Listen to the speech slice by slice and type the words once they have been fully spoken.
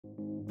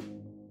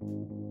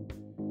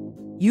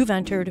You've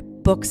entered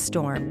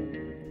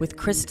BOOKSTORM with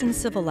Kristen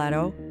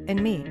Civiletto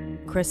and me,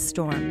 Chris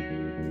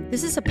Storm.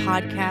 This is a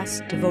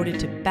podcast devoted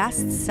to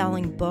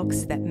best-selling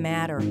books that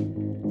matter,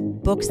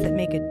 books that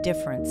make a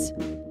difference.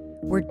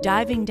 We're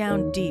diving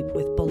down deep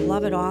with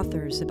beloved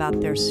authors about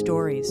their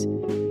stories.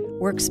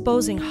 We're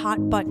exposing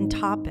hot-button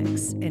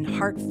topics and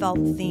heartfelt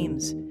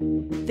themes,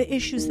 the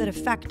issues that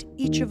affect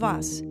each of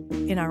us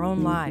in our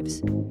own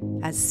lives,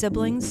 as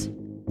siblings,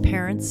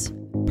 parents,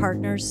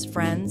 partners,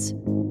 friends,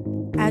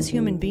 as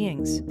human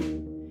beings.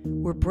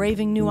 We're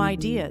braving new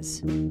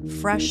ideas,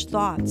 fresh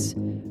thoughts,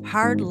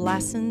 hard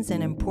lessons,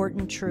 and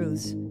important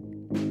truths.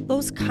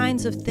 Those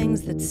kinds of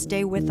things that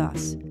stay with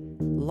us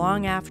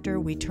long after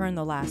we turn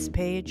the last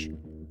page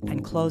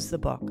and close the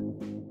book.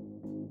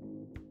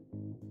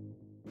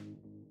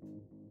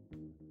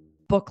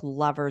 Book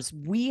lovers,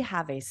 we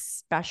have a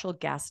special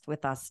guest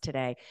with us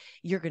today.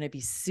 You're going to be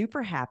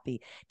super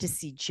happy to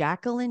see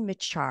Jacquelyn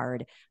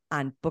Mitchard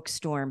on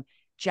BOOKSTORM.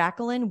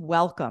 Jacquelyn,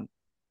 welcome.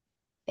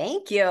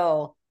 Thank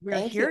you.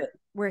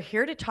 We're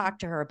here to talk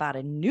to her about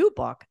a new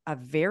book, A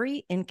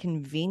Very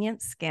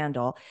Inconvenient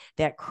Scandal,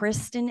 that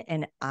Kristen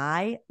and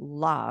I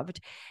loved.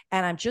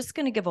 And I'm just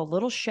going to give a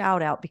little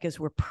shout out because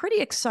we're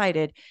pretty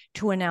excited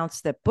to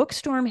announce that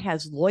BOOKSTORM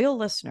has loyal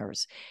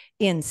listeners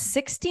in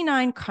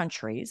 69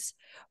 countries,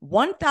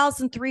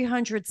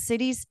 1,300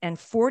 cities, and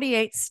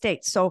 48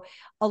 states. So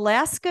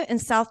Alaska and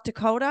South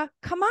Dakota,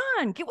 come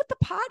on, get with the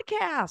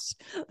podcast.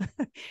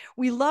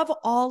 We love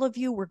all of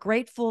you. We're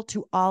grateful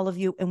to all of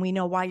you. And we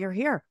know why you're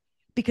here,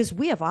 because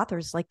we have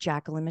authors like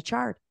Jacquelyn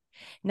Mitchard.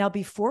 Now,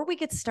 before we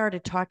get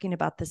started talking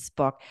about this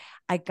book,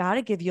 I got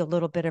to give you a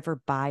little bit of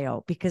her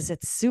bio because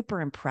it's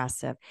super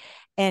impressive.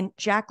 And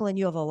Jacquelyn,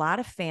 you have a lot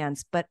of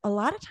fans, but a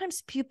lot of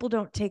times people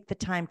don't take the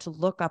time to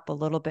look up a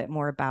little bit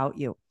more about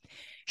you.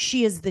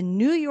 She is the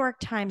New York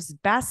Times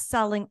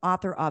best-selling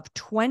author of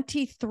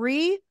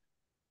 23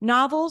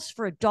 novels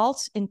for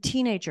adults and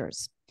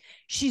teenagers.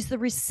 She's the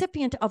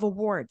recipient of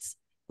awards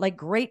like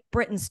Great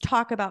Britain's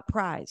Talk About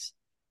Prize,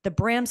 the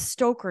Bram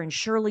Stoker and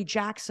Shirley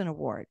Jackson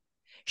Award.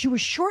 She was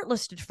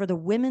shortlisted for the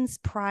Women's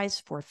Prize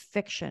for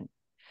Fiction.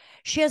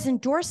 She has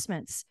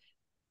endorsements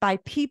by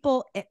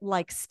people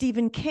like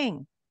Stephen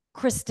King,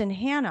 Kristen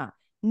Hanna,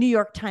 New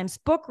York Times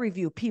Book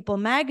Review, People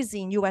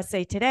Magazine,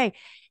 USA Today,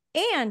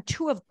 and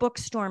two of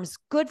BOOKSTORM's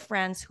good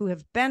friends who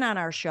have been on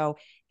our show,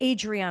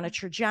 Adriana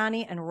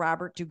Trigiani and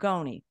Robert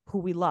Dugoni, who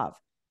we love.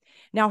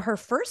 Now, her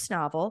first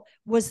novel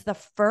was the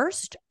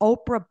first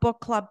Oprah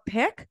Book Club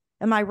pick.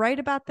 Am I right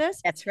about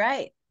this? That's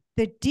right.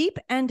 The Deep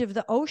End of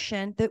the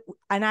Ocean,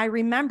 and I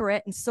remember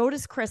it, and so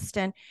does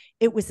Kristen.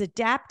 It was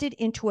adapted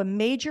into a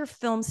major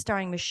film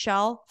starring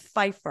Michelle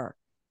Pfeiffer.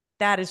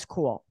 That is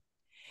cool.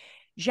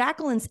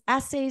 Jacquelyn's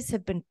essays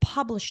have been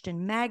published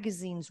in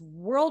magazines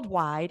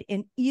worldwide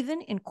and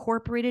even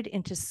incorporated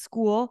into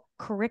school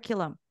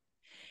curriculum.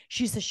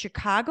 She's a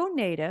Chicago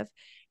native,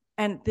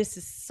 and this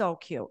is so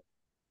cute.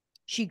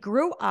 She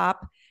grew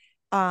up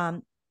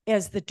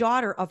as the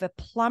daughter of a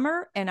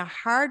plumber and a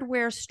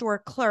hardware store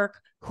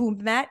clerk who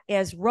met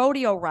as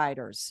rodeo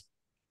riders.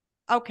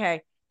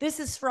 Okay, this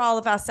is for all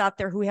of us out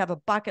there who have a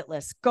bucket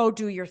list. Go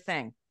do your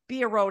thing.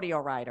 Be a rodeo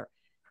rider.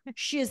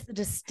 She is the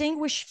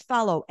Distinguished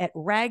Fellow at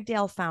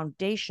Ragdale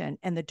Foundation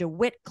and the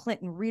DeWitt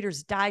Clinton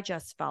Reader's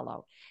Digest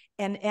Fellow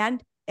and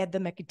at the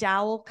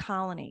MacDowell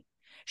Colony.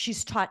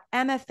 She's taught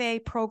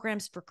MFA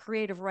programs for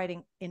creative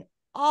writing in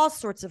all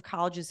sorts of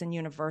colleges and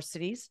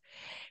universities.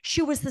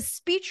 She was the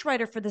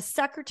speechwriter for the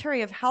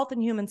Secretary of Health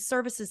and Human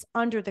Services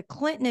under the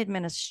Clinton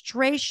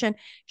administration.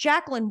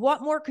 Jacquelyn,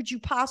 what more could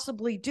you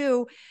possibly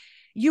do?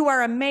 You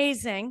are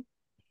amazing.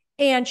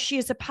 And she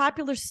is a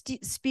popular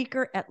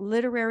speaker at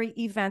literary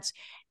events.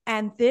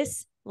 And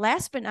this,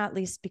 last but not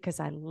least, because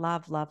I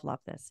love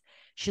this,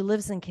 she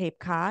lives in Cape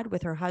Cod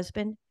with her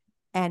husband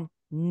and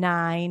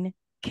 9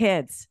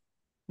 kids.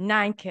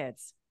 9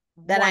 kids.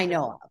 That I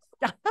know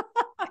of.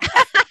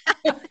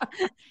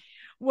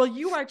 Well,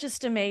 you are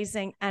just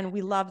amazing, and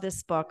we love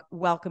this book.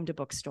 Welcome to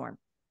BOOKSTORM.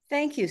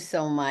 Thank you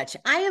so much.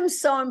 I am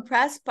so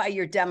impressed by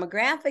your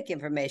demographic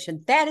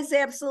information. That is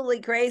absolutely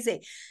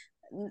crazy.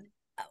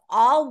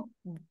 All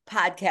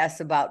podcasts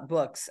about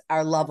books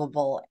are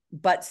lovable,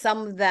 but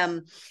some of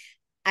them,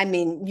 I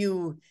mean,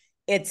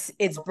 it's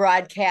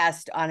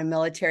broadcast on a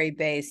military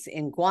base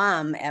in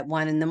Guam at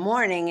 1 a.m.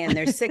 and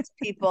there's 6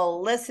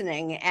 people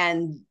listening,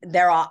 and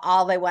they're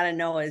all they want to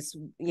know is,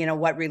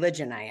 what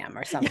religion I am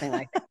or something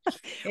like that.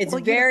 It's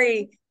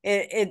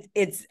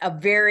it's a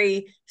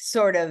very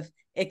sort of,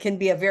 it can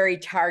be a very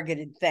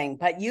targeted thing,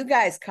 but you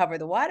guys cover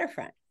the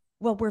waterfront.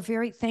 Well,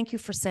 thank you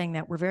for saying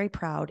that. We're very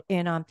proud.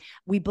 And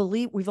we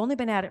believe, we've only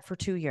been at it for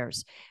 2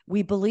 years.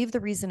 We believe the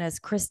reason is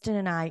Kristen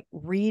and I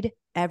read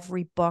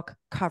every book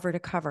cover to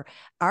cover.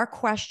 Our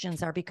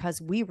questions are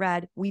because we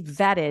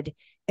vetted,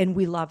 and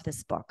we love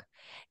this book.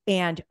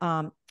 And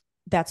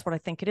that's what I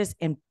think it is.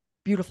 And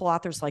beautiful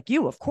authors like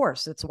you, of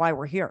course, that's why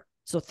we're here.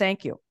 So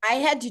thank you. I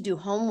had to do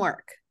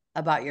homework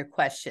about your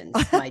questions,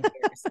 my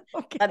dears.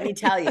 Okay. Let me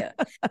tell you,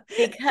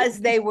 because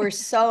they were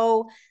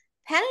so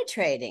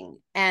penetrating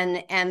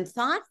and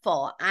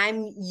thoughtful.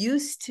 I'm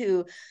used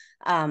to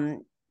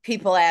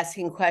people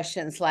asking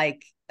questions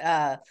like,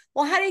 well,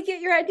 how do you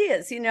get your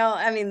ideas?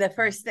 I mean, the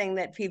first thing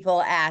that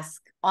people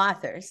ask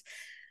authors.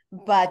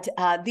 But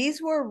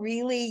these were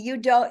really, you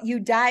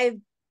dive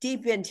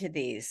deep into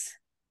these.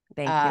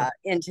 Thank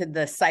you. Into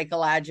the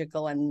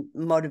psychological and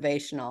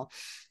motivational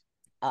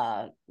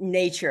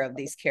nature of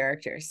these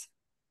characters.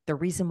 The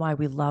reason why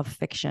we love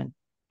fiction.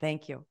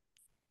 Thank you.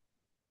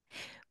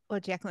 Well,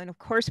 Jacquelyn, of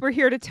course, we're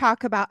here to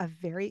talk about a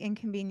very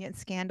inconvenient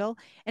scandal.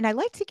 And I'd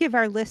like to give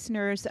our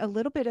listeners a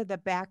little bit of the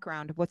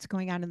background of what's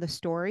going on in the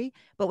story,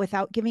 but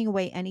without giving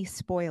away any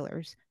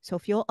spoilers. So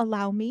if you'll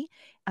allow me,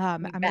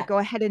 I'm going to go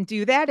ahead and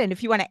do that. And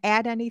if you want to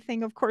add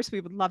anything, of course,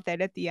 we would love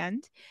that at the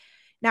end.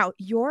 Now,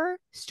 your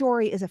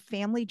story is a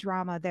family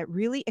drama that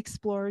really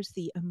explores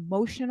the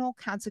emotional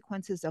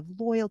consequences of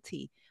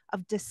loyalty,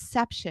 of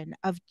deception,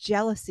 of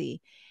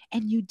jealousy.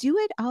 And you do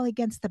it all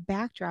against the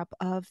backdrop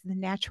of the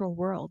natural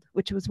world,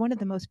 which was one of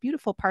the most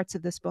beautiful parts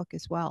of this book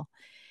as well.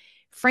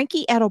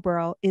 Frankie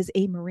Attleboro is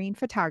a marine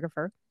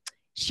photographer.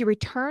 She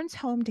returns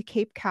home to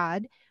Cape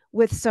Cod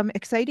with some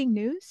exciting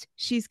news.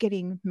 She's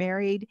getting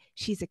married.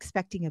 She's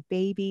expecting a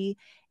baby.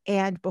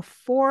 And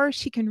before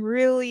she can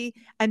really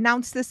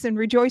announce this and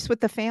rejoice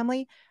with the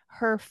family,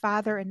 her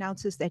father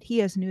announces that he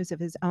has news of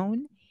his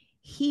own.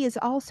 He is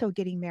also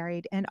getting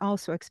married and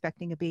also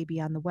expecting a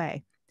baby on the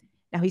way.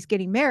 Now, he's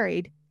getting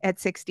married at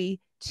 60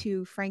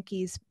 to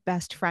Frankie's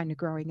best friend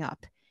growing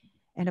up.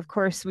 And of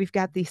course, we've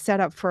got the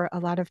setup for a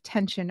lot of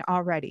tension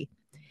already.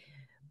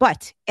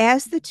 But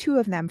as the two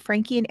of them,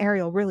 Frankie and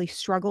Ariel, really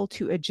struggle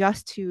to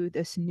adjust to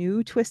this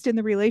new twist in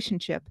the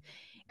relationship,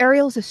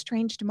 Ariel's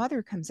estranged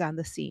mother comes on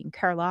the scene,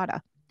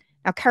 Carlotta.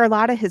 Now,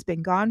 Carlotta has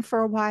been gone for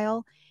a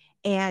while,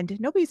 and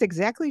nobody's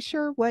exactly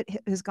sure what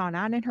has gone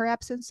on in her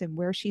absence and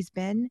where she's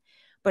been.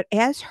 But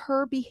as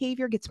her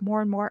behavior gets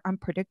more and more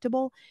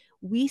unpredictable,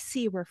 we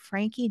see where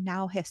Frankie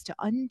now has to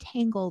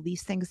untangle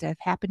these things that have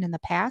happened in the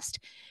past,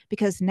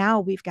 because now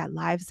we've got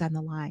lives on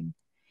the line.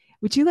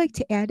 Would you like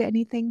to add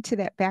anything to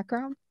that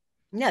background?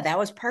 No, that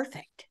was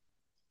perfect.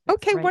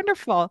 Okay,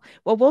 wonderful.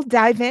 Well, we'll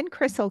dive in.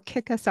 Chris will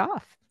kick us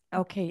off.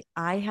 Okay,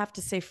 I have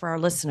to say for our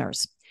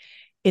listeners,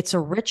 it's a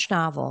rich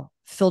novel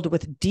filled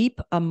with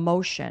deep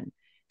emotion,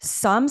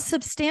 some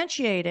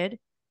substantiated,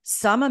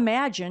 some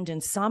imagined,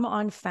 and some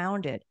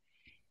unfounded.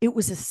 It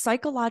was a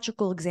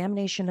psychological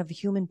examination of a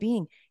human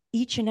being,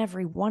 each and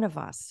every one of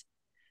us.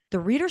 The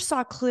reader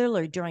saw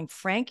clearly during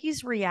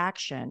Frankie's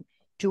reaction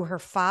to her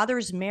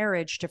father's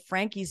marriage to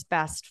Frankie's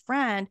best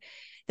friend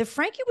that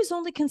Frankie was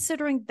only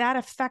considering that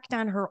effect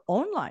on her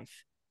own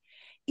life.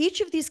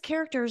 Each of these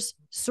characters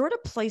sort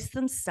of place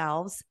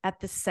themselves at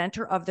the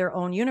center of their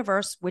own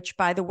universe, which,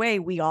 by the way,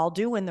 we all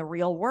do in the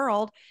real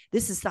world.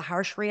 This is the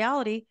harsh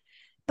reality.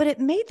 But it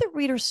made the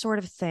reader sort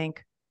of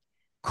think,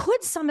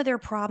 could some of their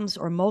problems,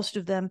 or most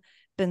of them,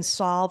 been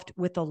solved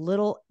with a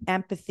little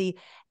empathy?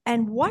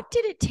 And what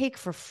did it take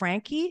for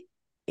Frankie,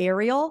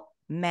 Ariel,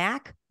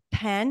 Mac,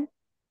 Penn,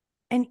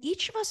 and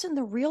each of us in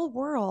the real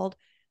world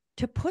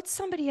to put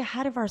somebody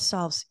ahead of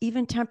ourselves,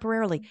 even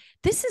temporarily?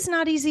 This is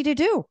not easy to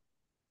do.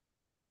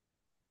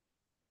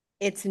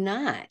 It's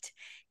not.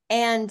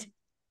 And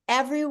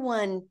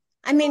everyone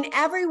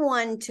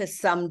to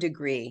some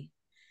degree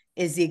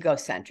is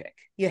egocentric.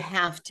 You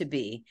have to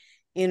be,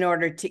 in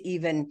order to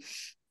even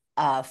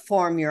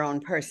form your own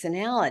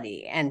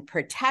personality and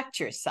protect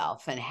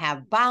yourself and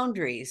have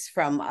boundaries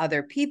from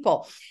other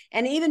people.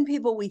 And even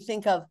people we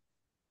think of,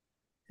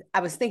 I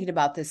was thinking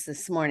about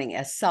this morning,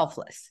 as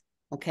selfless,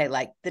 okay,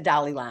 like the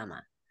Dalai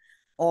Lama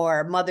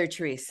or Mother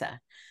Teresa.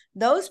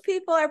 Those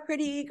people are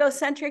pretty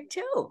egocentric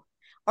too,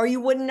 or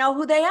you wouldn't know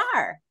who they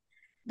are,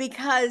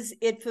 because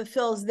it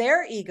fulfills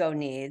their ego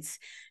needs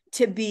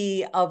to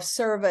be of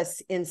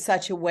service in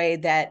such a way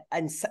that,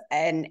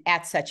 and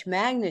at such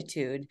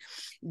magnitude,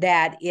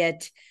 that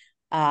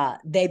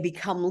they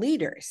become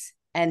leaders,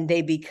 and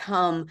they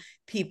become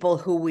people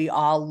who we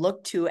all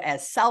look to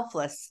as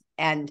selfless.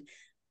 And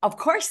of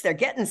course, they're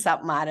getting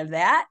something out of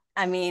that.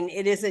 I mean,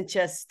 it isn't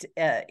just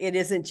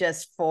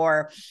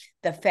for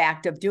the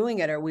fact of doing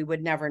it, or we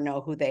would never know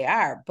who they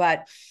are.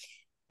 But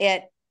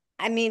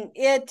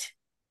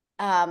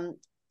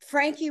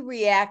Frankie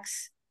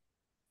reacts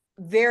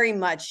very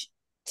much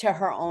to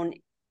her own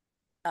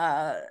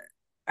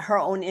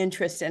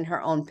interest and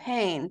her own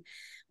pain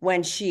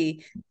when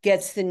she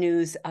gets the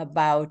news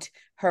about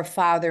her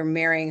father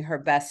marrying her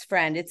best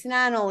friend. It's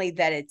not only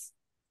that it's,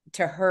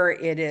 to her,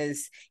 it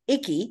is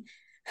icky.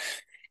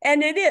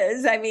 And it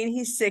is. I mean,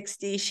 he's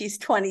 60, she's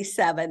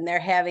 27, they're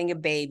having a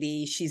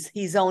baby.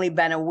 He's only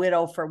been a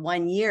widow for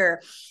 1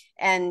 year.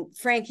 And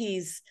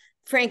Frankie's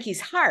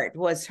heart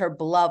was her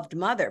beloved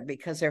mother,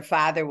 because her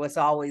father was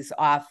always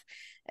off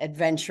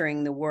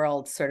adventuring the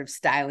world, sort of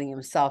styling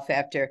himself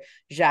after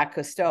Jacques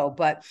Cousteau.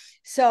 But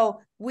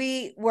so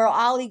we're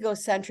all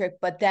egocentric,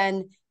 but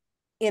then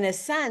in a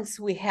sense,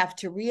 we have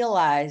to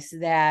realize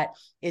that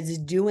it's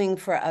doing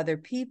for other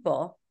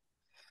people.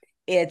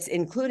 It's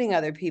including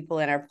other people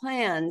in our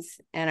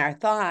plans and our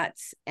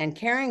thoughts and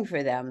caring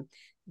for them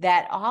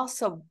that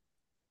also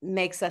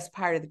makes us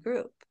part of the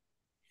group.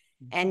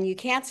 And you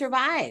can't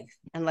survive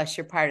unless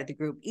you're part of the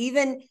group.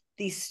 Even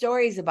these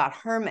stories about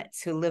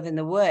hermits who live in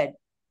the wood,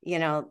 you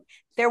know,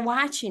 they're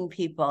watching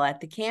people at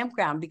the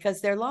campground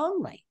because they're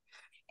lonely.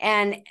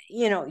 And,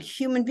 you know,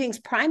 human beings,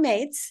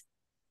 primates,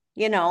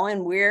 you know,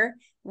 and we're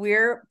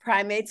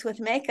primates with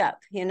makeup,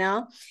 you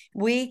know,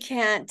 we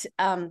can't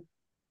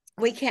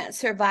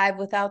survive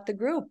without the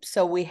group.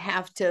 So we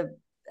have to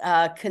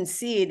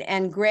concede,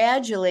 and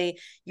gradually,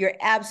 you're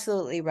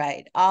absolutely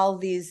right. All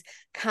these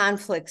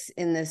conflicts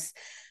in this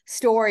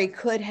story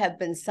could have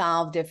been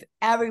solved if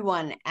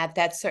everyone at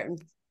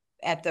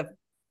the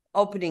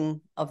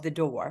opening of the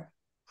door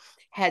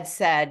had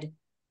said,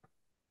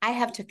 I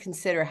have to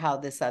consider how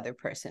this other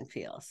person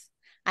feels.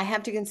 I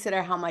have to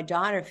consider how my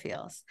daughter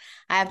feels.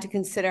 I have to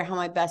consider how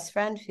my best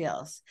friend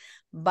feels.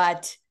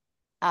 But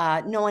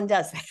no one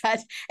does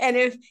that. And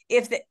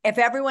if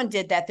everyone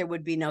did that, there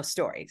would be no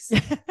stories.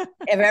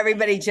 If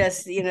everybody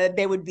just, you know,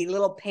 there would be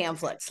little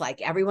pamphlets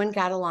like everyone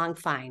got along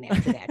fine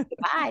after that.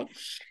 Goodbye.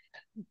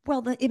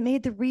 Well, it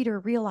made the reader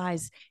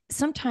realize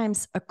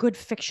sometimes a good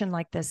fiction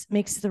like this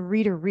makes the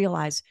reader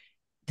realize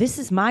this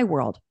is my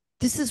world.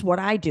 This is what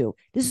I do.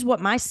 This is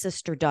what my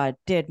sister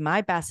did,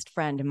 my best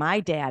friend, my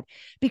dad,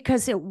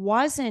 because it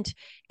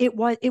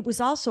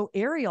was also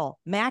Ariel,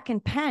 Mac,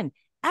 and Penn.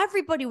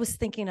 Everybody was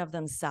thinking of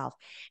themselves.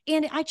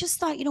 And I just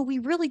thought, you know, we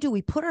really do.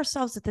 We put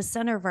ourselves at the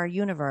center of our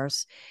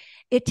universe.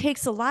 It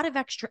takes a lot of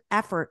extra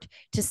effort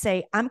to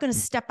say, I'm going to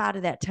step out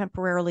of that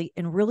temporarily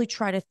and really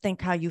try to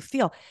think how you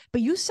feel.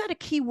 But you said a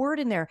key word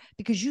in there,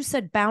 because you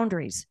said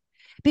boundaries.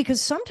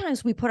 Because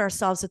sometimes we put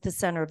ourselves at the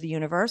center of the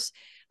universe,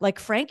 like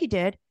Frankie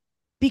did,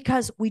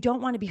 because we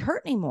don't want to be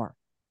hurt anymore.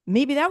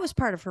 Maybe that was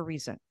part of her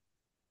reason.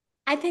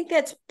 I think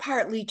that's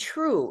partly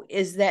true,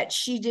 is that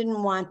she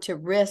didn't want to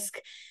risk.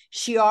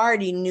 She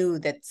already knew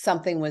that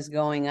something was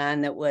going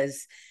on that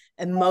was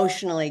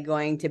emotionally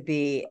going to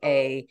be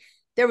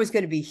there was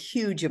going to be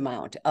huge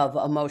amount of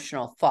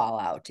emotional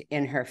fallout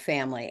in her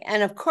family.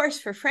 And of course,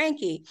 for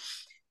Frankie,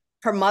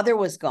 her mother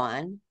was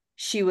gone.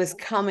 She was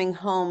coming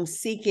home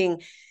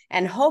seeking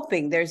and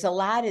hoping. There's a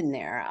lot in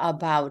there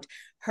about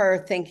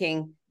her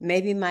thinking,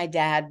 maybe my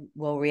dad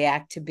will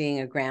react to being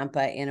a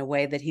grandpa in a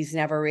way that he's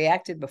never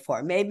reacted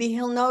before. Maybe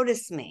he'll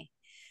notice me,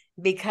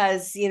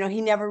 because, you know,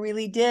 he never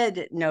really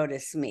did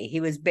notice me.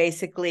 He was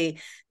basically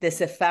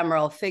this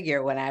ephemeral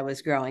figure when I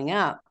was growing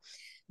up.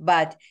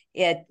 But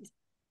it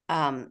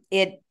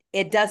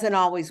doesn't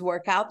always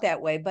work out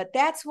that way. But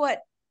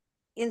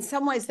in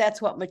some ways, that's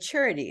what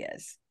maturity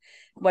is.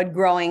 What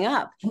growing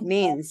up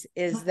means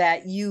is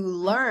that you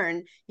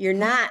learn. You're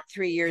not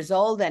 3 years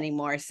old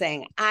anymore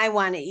saying, I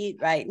want to eat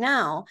right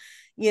now.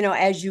 You know,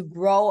 as you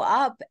grow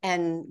up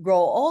and grow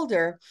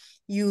older,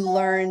 you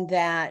learn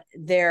that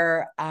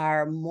there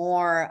are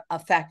more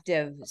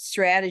effective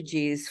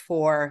strategies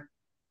for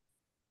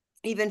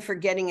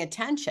getting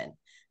attention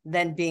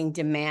than being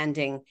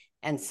demanding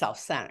and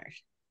self-centered.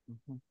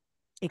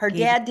 Mm-hmm. Her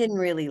dad didn't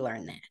really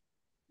learn that.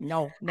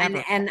 No,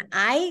 never. And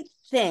I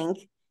think,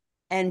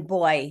 and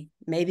boy,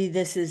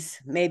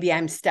 maybe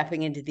I'm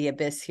stepping into the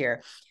abyss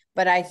here,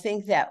 but I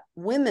think that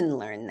women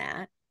learn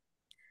that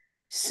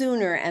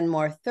sooner and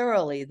more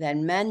thoroughly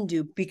than men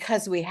do,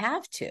 because we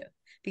have to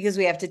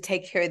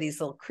take care of these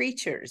little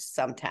creatures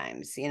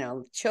sometimes, you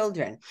know,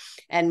 children,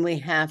 and we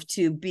have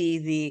to be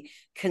the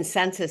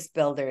consensus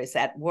builders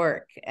at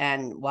work,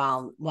 and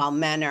while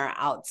men are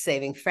out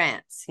saving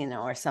France, you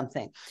know, or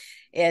something.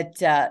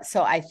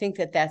 So I think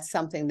that that's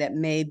something that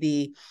may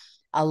be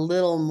a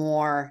little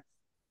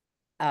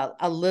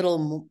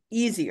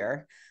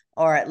easier,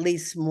 or at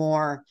least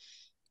more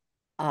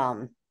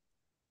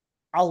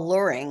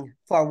alluring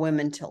for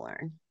women to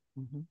learn.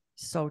 Mm-hmm.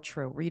 So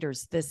true.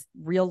 Readers, this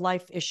real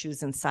life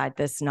issues inside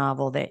this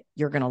novel that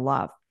you're going to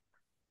love.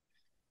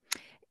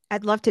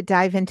 I'd love to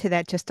dive into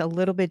that just a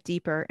little bit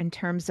deeper in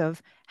terms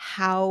of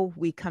how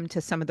we come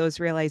to some of those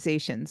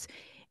realizations.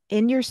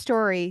 In your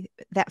story,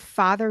 that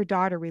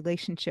father-daughter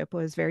relationship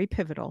was very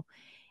pivotal.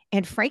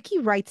 And Frankie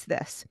writes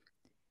this: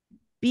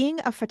 being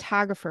a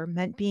photographer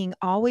meant being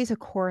always a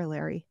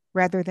corollary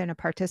rather than a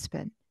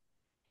participant.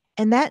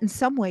 And that in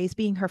some ways,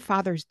 being her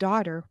father's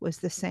daughter was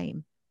the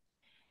same.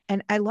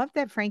 And I love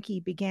that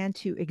Frankie began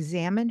to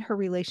examine her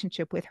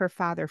relationship with her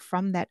father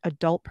from that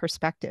adult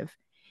perspective.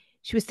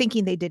 She was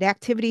thinking they did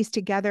activities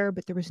together,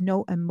 but there was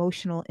no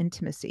emotional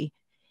intimacy.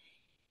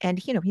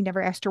 And, you know, he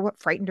never asked her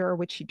what frightened her or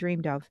what she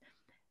dreamed of.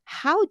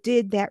 How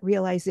did that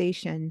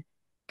realization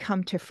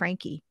come to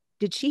Frankie?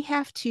 Did she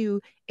have to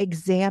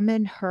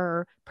examine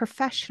her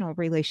professional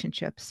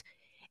relationships?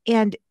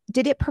 And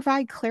did it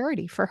provide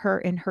clarity for her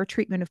in her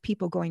treatment of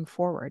people going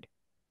forward?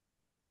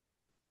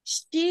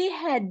 She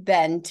had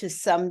been to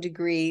some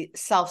degree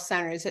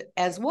self-centered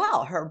as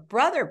well. Her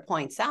brother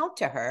points out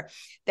to her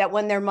that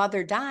when their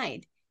mother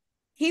died,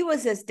 he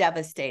was as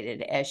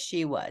devastated as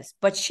she was,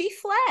 but she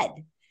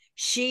fled.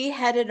 She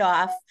headed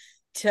off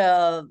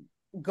to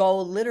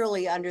go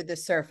literally under the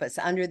surface,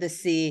 under the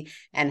sea,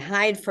 and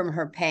hide from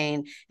her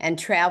pain and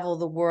travel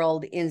the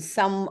world in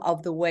some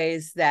of the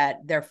ways that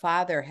their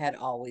father had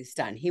always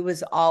done. He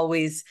was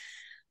always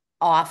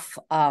off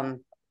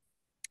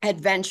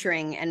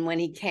adventuring, and when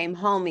he came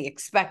home, he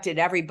expected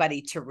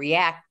everybody to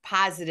react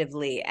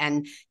positively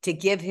and to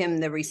give him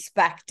the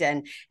respect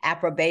and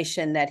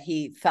approbation that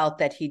he felt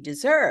that he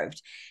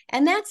deserved.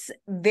 And that's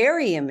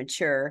very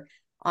immature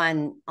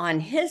on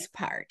his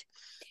part.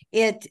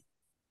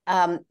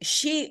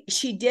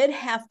 She did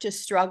have to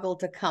struggle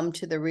to come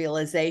to the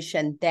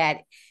realization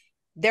that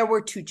there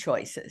were two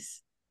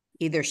choices.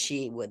 Either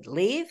she would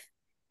leave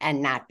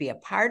and not be a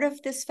part of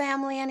this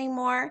family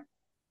anymore,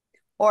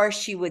 or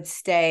she would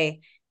stay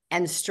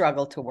and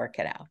struggle to work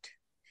it out.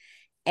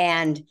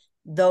 And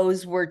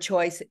those were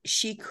choices.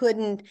 She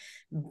couldn't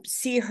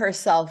see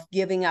herself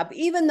giving up,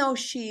 even though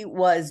she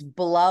was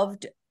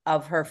beloved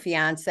of her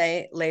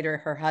fiance, later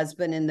her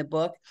husband in the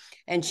book,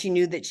 and she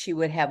knew that she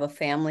would have a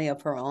family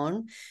of her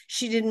own.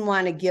 She didn't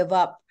want to give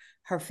up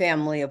her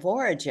family of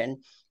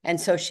origin,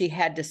 and so she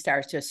had to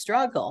start to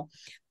struggle.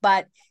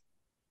 But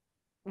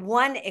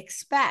one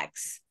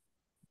expects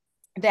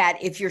that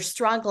if you're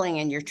struggling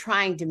and you're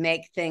trying to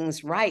make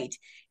things right,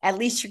 at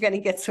least you're going to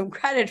get some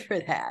credit for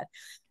that.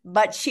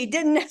 But she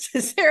didn't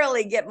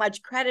necessarily get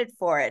much credit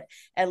for it,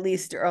 at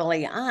least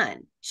early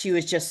on. She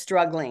was just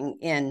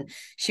struggling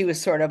she was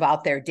sort of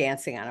out there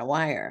dancing on a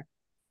wire.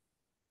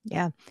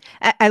 Yeah.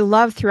 I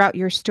love throughout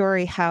your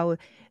story how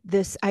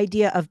this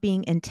idea of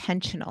being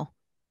intentional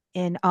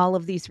in all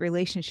of these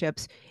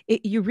relationships,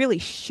 you really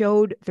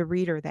showed the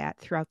reader that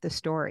throughout the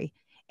story.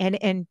 And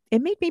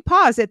it made me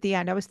pause at the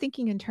end. I was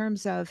thinking in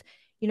terms of,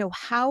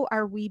 how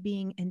are we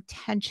being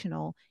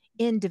intentional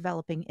in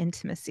developing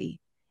intimacy,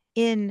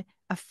 in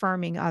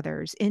affirming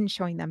others, in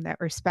showing them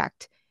that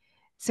respect.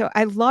 So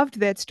I loved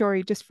that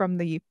story just from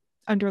the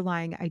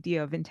underlying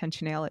idea of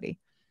intentionality.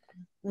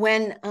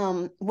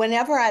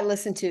 Whenever I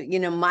listen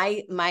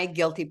to, my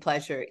guilty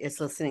pleasure is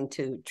listening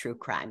to true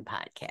crime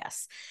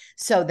podcasts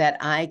so that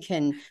I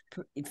can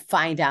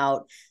find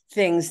out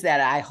things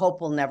that I hope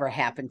will never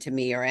happen to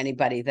me or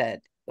anybody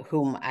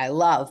whom I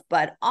love.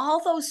 But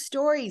all those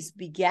stories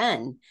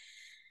begin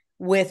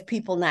with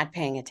people not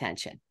paying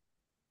attention.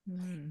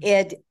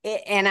 And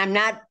I'm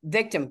not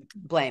victim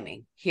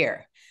blaming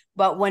here,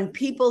 but when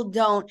people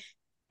don't,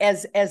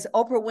 as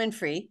Oprah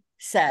Winfrey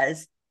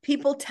says,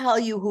 people tell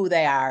you who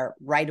they are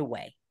right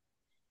away,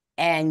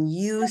 and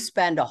you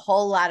spend a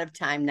whole lot of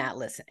time not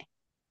listening.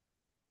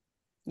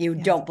 You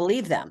don't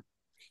believe them.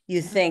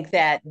 You think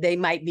that they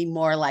might be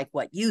more like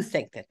what you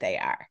think that they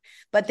are,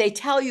 but they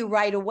tell you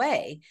right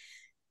away,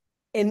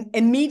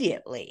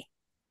 immediately,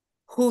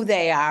 who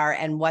they are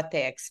and what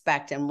they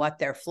expect and what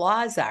their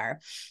flaws are.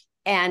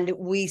 And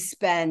we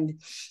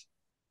spend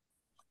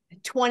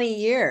 20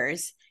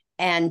 years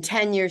and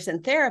 10 years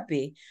in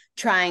therapy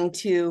trying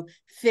to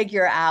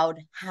figure out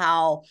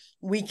how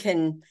we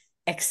can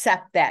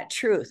accept that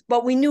truth.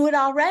 But we knew it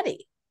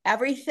already.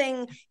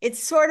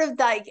 It's sort of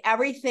like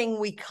everything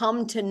we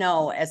come to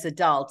know as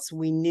adults,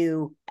 we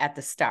knew at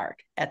the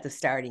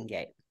starting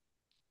gate.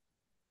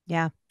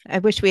 Yeah. I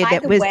wish we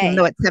had that wisdom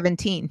though at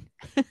 17.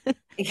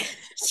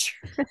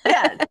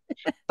 Yeah.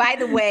 By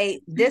the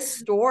way, this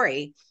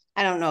story,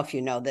 I don't know if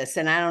you know this,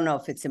 and I don't know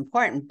if it's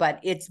important, but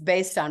it's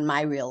based on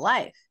my real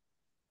life.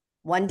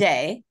 One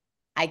day,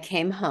 I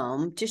came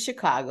home to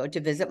Chicago to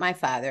visit my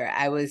father.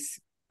 I was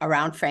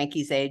around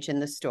Frankie's age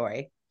in the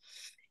story,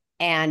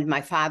 and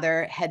my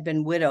father had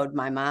been widowed.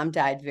 My mom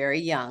died very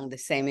young, the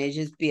same age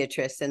as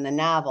Beatrice in the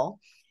novel.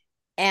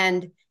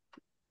 And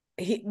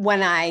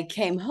when I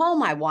came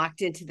home, I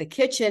walked into the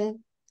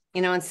kitchen,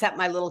 and set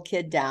my little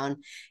kid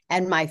down.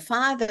 And my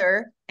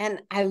father,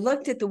 and I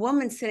looked at the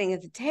woman sitting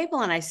at the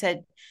table and I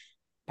said,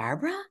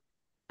 Barbara,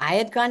 I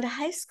had gone to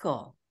high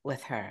school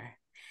with her.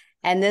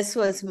 And this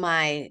was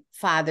my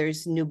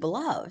father's new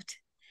beloved.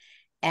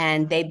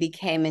 And they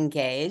became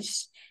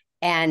engaged.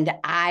 And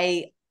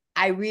I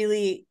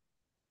really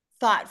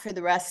thought for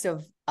the rest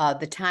of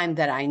the time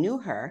that I knew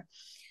her,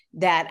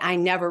 that I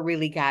never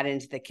really got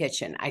into the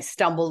kitchen. I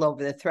stumbled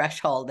over the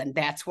threshold, and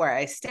that's where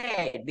I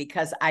stayed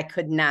because I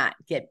could not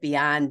get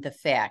beyond the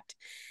fact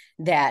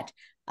that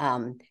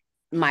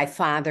my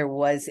father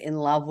was in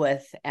love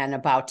with and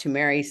about to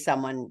marry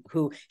someone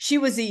who she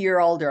was a year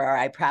older, or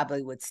I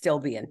probably would still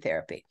be in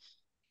therapy.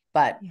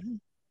 But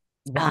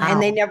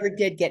and they never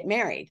did get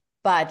married.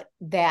 But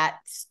that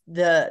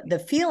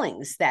the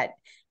feelings that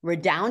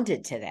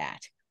redounded to that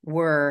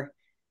were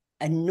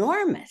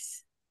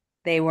enormous.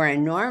 They were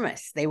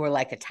enormous. They were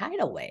like a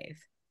tidal wave.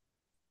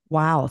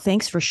 Wow.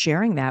 Thanks for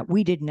sharing that.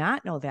 We did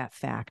not know that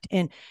fact.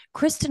 And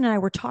Kristen and I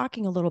were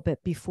talking a little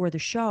bit before the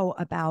show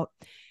about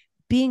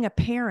being a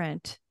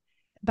parent,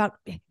 about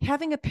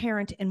having a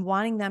parent and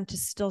wanting them to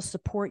still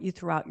support you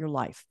throughout your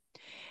life.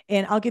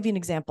 And I'll give you an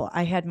example.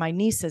 I had my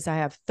nieces. I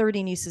have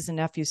 30 nieces and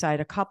nephews. I had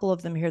a couple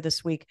of them here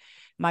this week.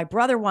 My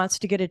brother wants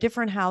to get a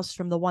different house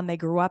from the one they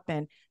grew up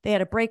in. They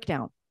had a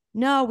breakdown.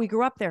 No, we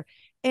grew up there.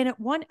 And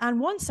on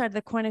one side of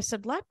the coin, I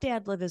said, let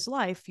dad live his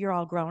life. You're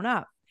all grown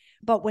up.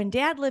 But when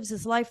dad lives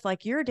his life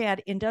like your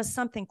dad and does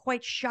something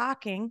quite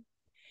shocking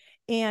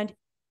and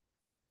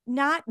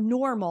not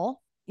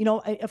normal, you know,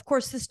 of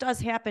course, this does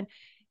happen.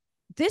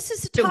 This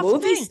is a to tough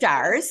movie thing.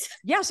 stars.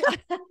 Yes.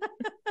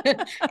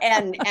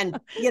 and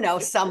you know,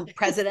 some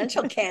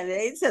presidential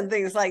candidates and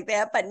things like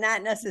that, but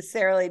not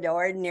necessarily to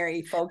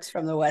ordinary folks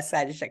from the west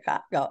side of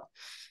Chicago.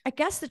 I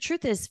guess the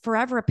truth is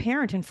forever a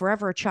parent and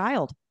forever a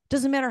child.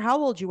 Doesn't matter how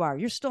old you are.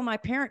 You're still my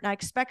parent and I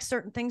expect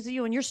certain things of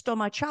you, and you're still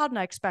my child and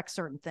I expect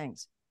certain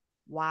things.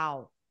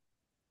 Wow.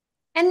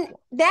 And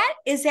that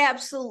is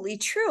absolutely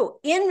true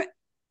in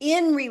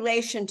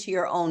relation to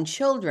your own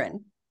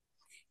children.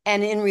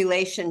 And in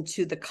relation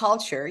to the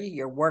culture,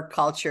 your work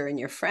culture and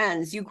your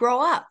friends, you grow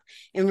up.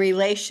 In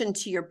relation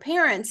to your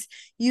parents,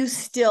 you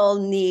still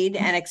need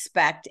and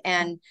expect,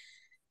 and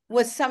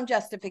with some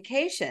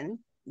justification,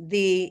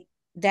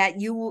 that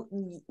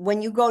you,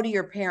 when you go to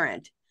your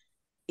parent,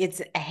 it's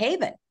a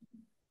haven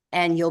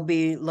and you'll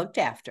be looked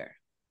after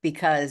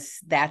because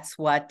that's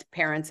what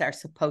parents are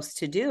supposed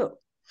to do.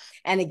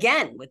 And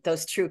again, with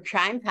those true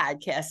crime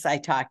podcasts I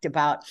talked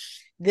about,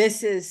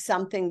 this is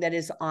something that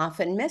is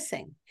often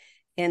missing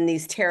in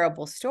these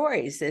terrible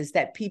stories, is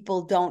that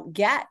people don't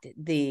get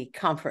the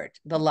comfort,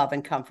 the love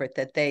and comfort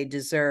that they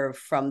deserve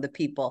from the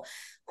people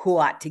who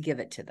ought to give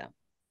it to them.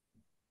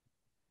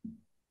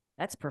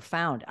 That's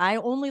profound. I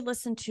only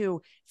listen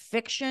to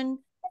fiction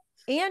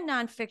and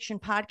nonfiction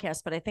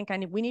podcasts, but I think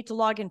we need to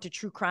log into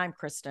true crime,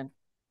 Kristen.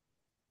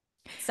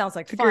 Sounds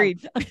like fun.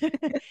 Agreed.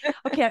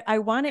 Okay, I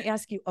want to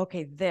ask you,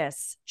 okay,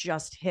 this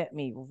just hit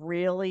me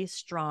really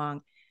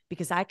strong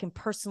because I can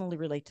personally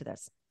relate to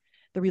this.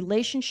 The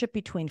relationship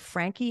between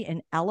Frankie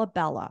and Ella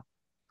Bella,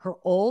 her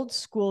old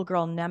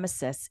schoolgirl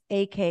nemesis,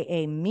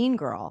 AKA Mean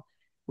Girl,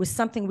 was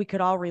something we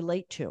could all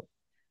relate to.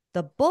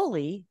 The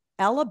bully,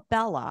 Ella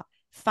Bella,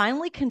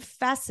 finally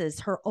confesses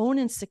her own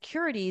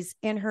insecurities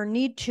and her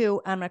need to,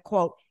 I'm going to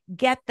quote,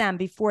 get them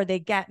before they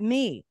get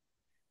me.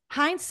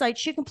 Hindsight,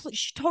 she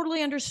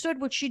totally understood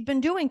what she'd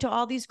been doing to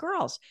all these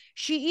girls.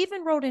 She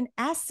even wrote an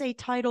essay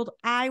titled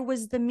 "I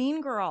Was the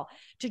Mean Girl"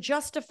 to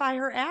justify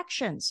her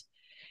actions.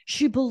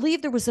 She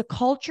believed there was a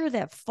culture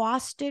that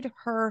fostered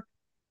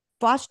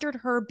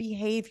her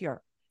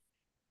behavior.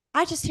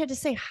 I just had to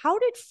say, how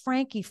did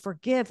Frankie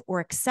forgive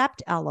or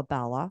accept Ella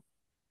Bella?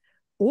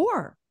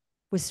 Or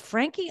was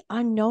Frankie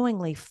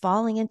unknowingly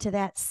falling into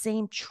that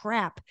same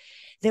trap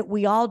that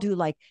we all do,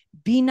 like,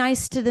 be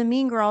nice to the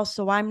mean girl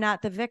so I'm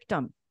not the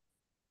victim?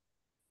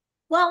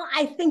 Well,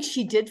 I think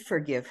she did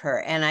forgive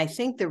her. And I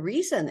think the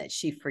reason that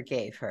she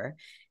forgave her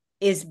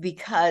is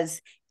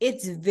because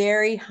it's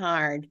very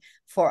hard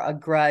for a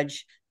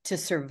grudge to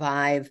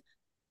survive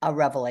a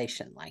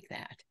revelation like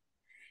that.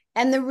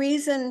 And the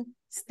reason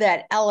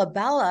that Ella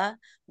Bella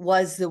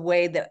was the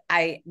way that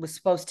I was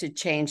supposed to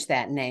change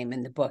that name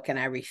in the book, and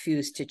I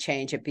refused to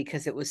change it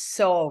because it was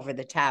so over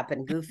the top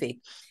and goofy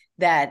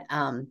that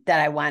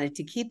I wanted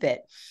to keep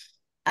it.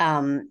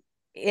 The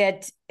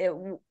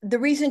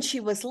reason she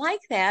was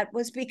like that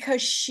was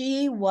because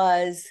she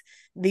was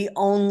the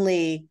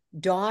only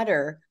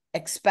daughter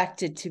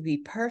expected to be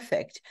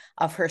perfect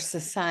of her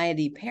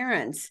society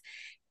parents.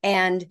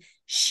 And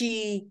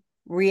she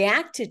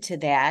reacted to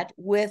that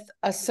with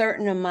a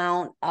certain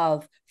amount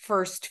of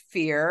first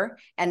fear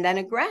and then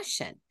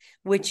aggression,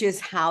 which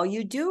is how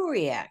you do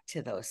react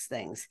to those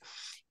things.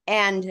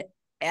 And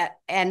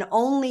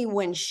only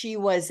when she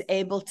was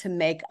able to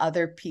make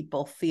other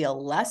people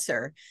feel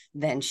lesser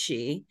than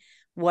she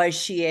was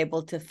she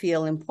able to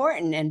feel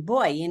important. And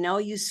boy, you know,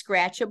 you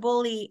scratch a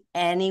bully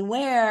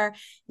anywhere,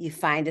 you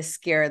find a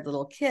scared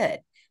little kid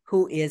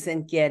who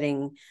isn't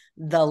getting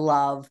the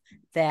love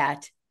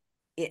that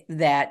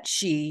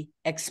she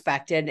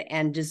expected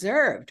and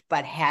deserved,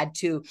 but had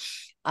to,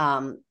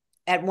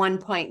 at one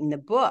point in the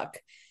book,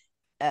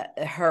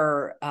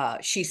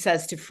 she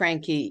says to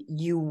Frankie,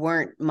 "You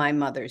weren't my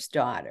mother's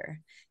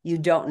daughter. You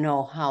don't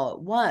know how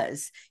it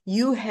was.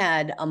 You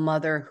had a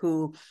mother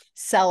who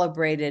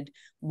celebrated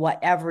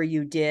whatever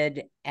you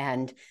did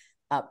and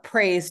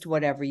praised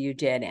whatever you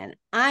did. And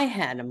I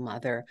had a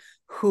mother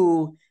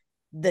who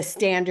the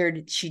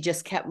standard, she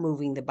just kept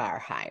moving the bar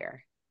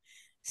higher."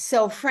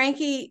 So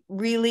Frankie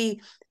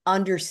really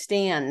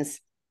understands,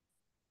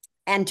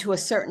 and to a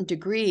certain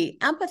degree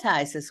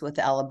empathizes with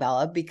Ella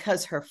Bella,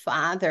 because her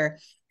father,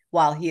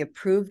 while he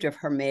approved of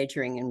her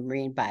majoring in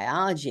marine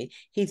biology,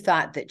 he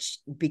thought that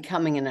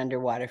becoming an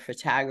underwater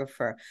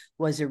photographer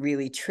was a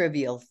really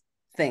trivial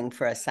thing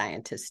for a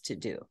scientist to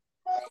do.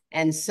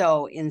 And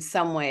so in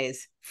some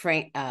ways,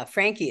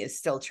 Frankie is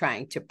still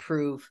trying to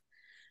prove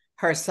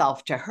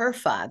herself to her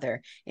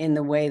father in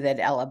the way that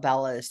Ella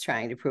Bella is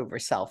trying to prove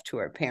herself to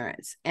her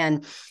parents.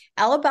 And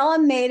Ella Bella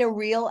made a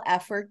real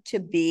effort to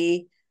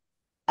be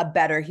a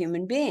better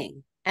human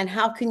being. And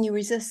how can you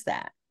resist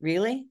that?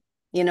 Really?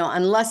 You know,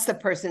 unless the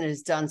person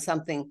has done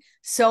something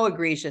so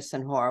egregious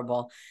and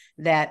horrible.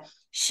 That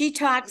she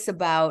talks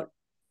about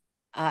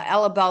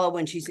Ella Bella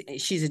when she's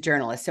a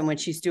journalist, and when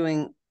she's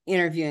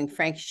interviewing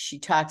Frank, she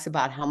talks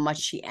about how much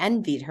she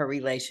envied her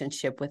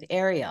relationship with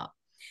Ariel,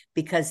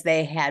 because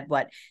they had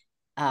what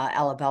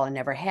Alabella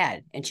never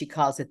had, and she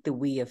calls it the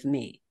we of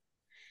me.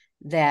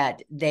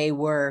 That they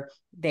were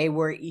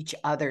each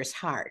other's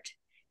heart,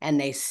 and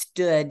they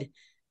stood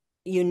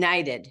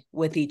united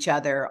with each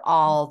other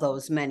all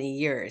those many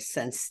years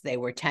since they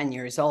were 10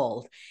 years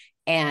old.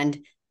 And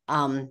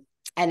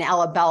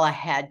Alabella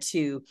had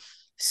to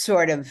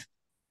sort of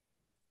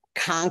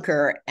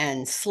conquer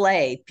and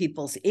slay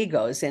people's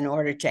egos in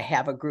order to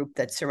have a group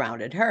that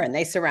surrounded her. And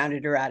they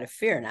surrounded her out of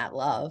fear, not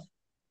love.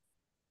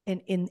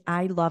 And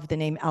I love the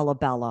name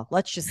Alabella.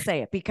 Let's just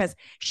say it, because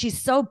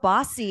she's so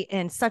bossy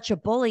and such a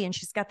bully, and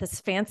she's got this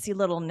fancy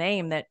little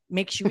name that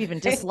makes you even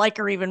dislike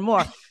her even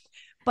more.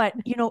 But,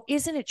 you know,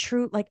 isn't it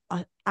true? Like,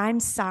 I'm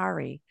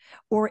sorry,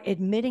 or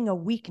admitting a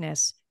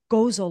weakness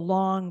goes a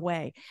long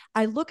way.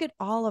 I look at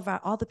all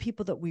the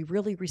people that we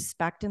really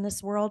respect in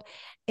this world,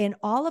 and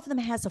all of them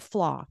has a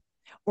flaw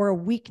or a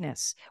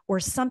weakness or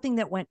something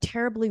that went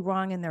terribly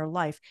wrong in their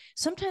life.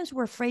 Sometimes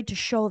we're afraid to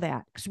show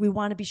that because we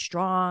want to be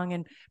strong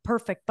and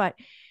perfect. But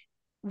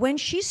when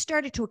she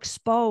started to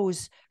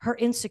expose her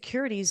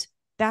insecurities,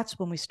 that's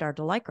when we started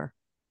to like her.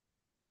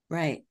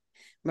 Right.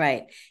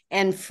 Right.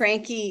 And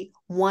Frankie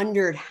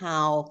wondered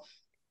how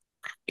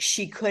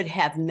she could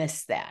have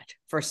missed that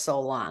for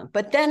so long.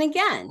 But then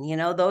again, you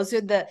know, those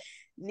are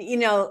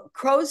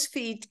crow's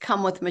feet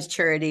come with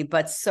maturity,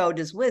 but so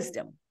does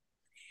wisdom.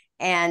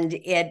 And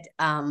it's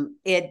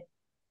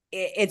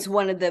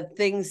one of the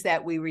things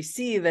that we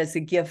receive as a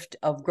gift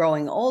of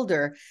growing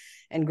older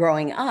and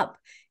growing up,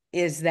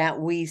 is that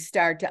we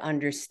start to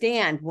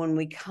understand when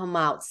we come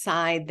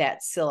outside that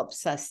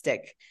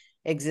solipsistic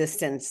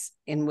existence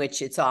in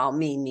which it's all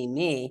me, me,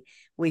 me,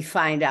 we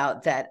find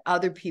out that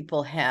other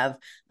people have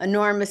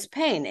enormous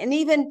pain. And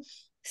even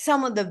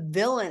some of the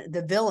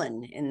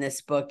villain in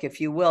this book, if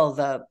you will,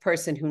 the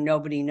person who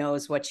nobody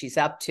knows what she's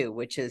up to,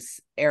 which is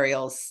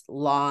Ariel's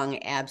long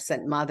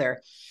absent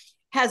mother,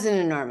 has an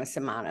enormous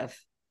amount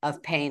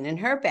of pain in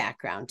her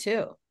background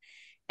too.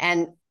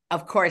 And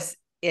of course,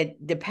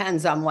 it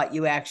depends on what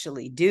you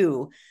actually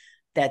do.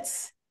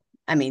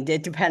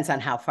 It depends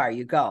on how far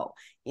you go.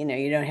 You know,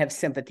 you don't have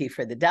sympathy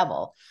for the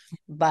devil,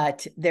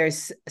 but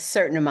there's a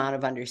certain amount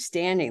of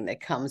understanding that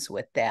comes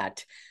with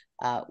that,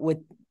 with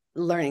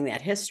learning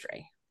that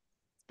history.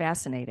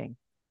 Fascinating.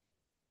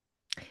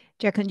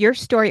 Jacqueline, your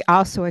story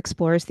also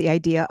explores the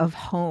idea of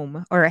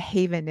home, or a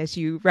haven, as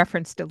you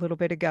referenced a little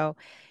bit ago.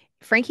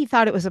 Frankie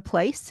thought it was a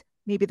place,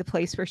 maybe the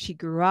place where she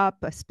grew up,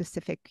 a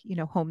specific,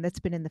 home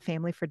that's been in the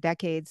family for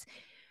decades.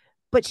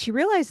 But she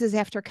realizes,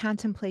 after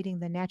contemplating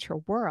the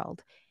natural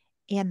world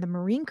and the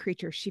marine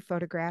creatures she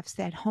photographs,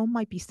 that home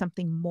might be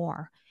something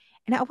more.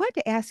 And I wanted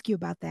to ask you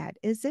about that.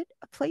 Is it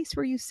a place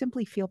where you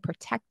simply feel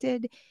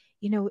protected?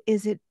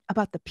 Is it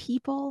about the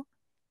people?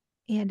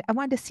 And I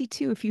wanted to see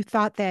too if you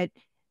thought that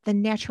the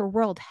natural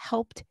world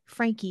helped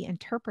Frankie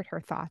interpret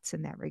her thoughts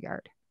in that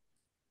regard.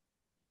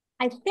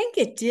 I think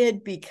it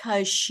did,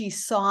 because she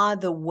saw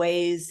the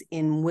ways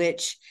in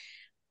which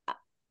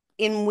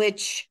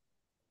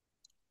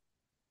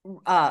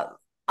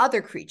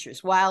other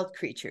creatures, wild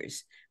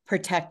creatures,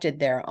 protected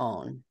their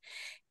own.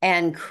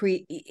 And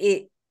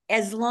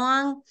as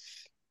long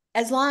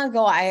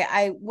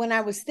ago, when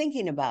I was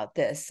thinking about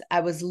this,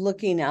 I was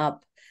looking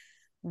up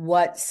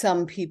what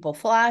some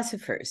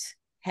philosophers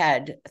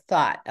had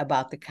thought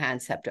about the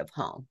concept of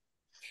home.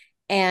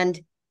 And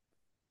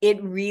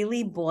it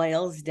really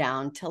boils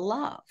down to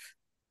love.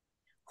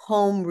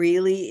 Home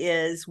really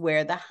is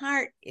where the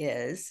heart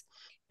is.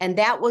 And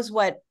that was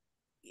what,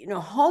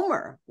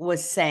 Homer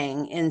was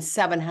saying in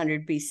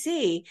 700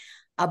 BC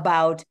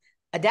about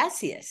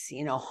Odysseus.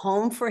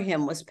 Home for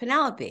him was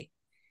Penelope.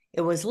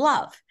 It was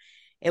love.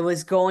 It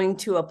was going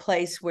to a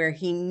place where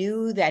he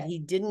knew that he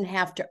didn't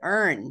have to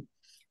earn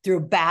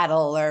through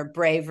battle or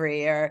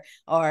bravery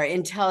or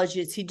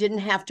intelligence. He didn't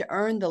have to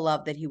earn the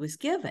love that he was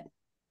given.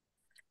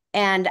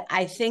 And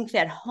I think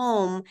that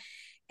home,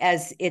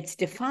 as it's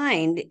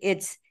defined,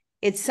 it's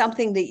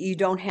something that you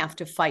don't have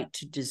to fight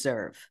to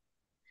deserve.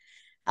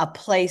 A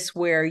place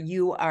where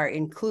you are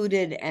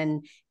included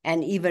and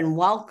even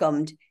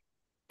welcomed.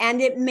 And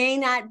it may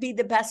not be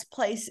the best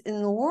place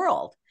in the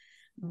world,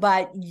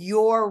 but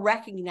you're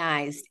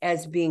recognized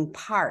as being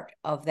part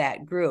of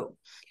that group.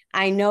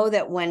 I know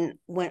that when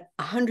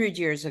 100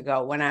 years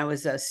ago, when I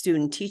was a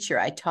student teacher,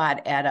 I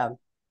taught at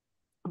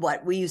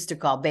what we used to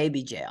call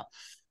baby jail.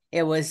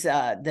 It was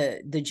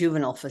the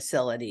juvenile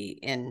facility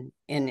in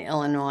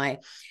Illinois.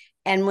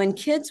 And when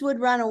kids would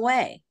run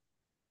away,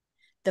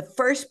 the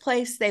first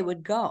place they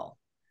would go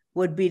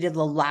would be to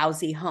the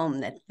lousy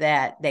home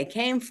that they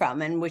came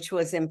from, and which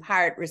was in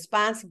part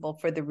responsible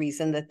for the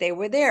reason that they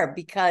were there,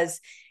 because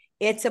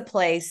it's a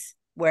place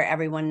where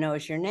everyone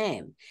knows your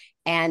name.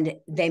 And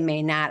they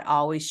may not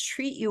always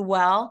treat you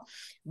well,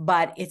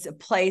 but it's a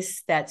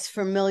place that's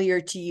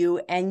familiar to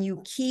you, and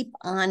you keep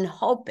on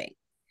hoping.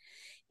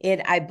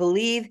 I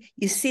believe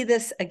you see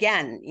this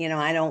again,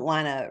 I don't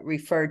want to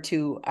refer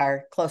to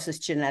our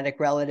closest genetic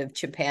relative,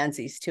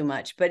 chimpanzees, too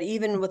much, but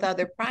even with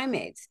other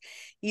primates,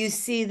 you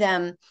see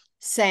them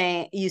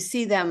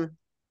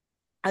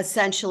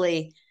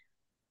essentially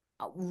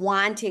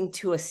wanting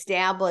to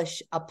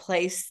establish a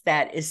place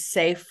that is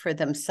safe for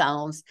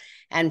themselves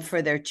and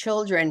for their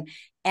children.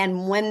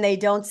 And when they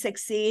don't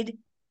succeed,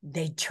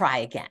 they try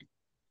again.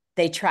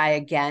 They try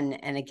again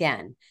and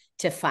again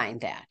to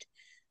find that.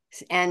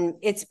 And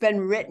it's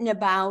been written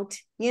about,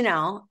 you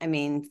know, I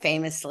mean,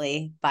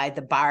 famously by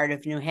the Bard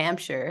of New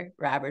Hampshire,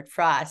 Robert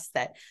Frost,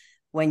 that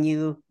when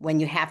you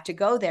have to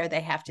go there,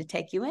 they have to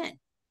take you in.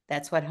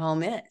 That's what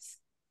home is.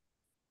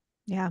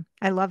 Yeah,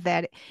 I love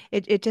that.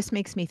 It just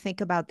makes me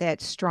think about that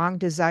strong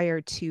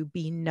desire to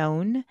be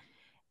known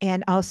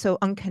and also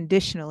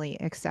unconditionally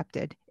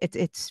accepted.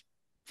 It's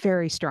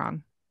very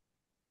strong.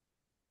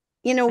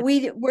 You know,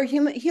 we're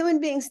human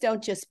beings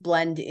don't just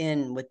blend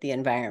in with the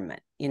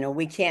environment. You know,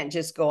 we can't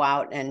just go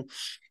out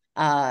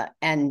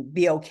and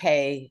be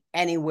okay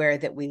anywhere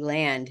that we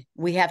land.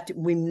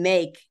 We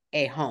make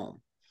a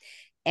home,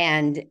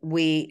 and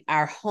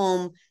our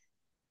home,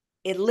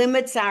 it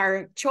limits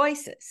our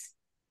choices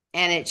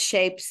and it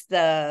shapes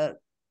the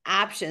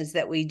options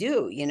that we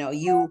do. You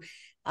know,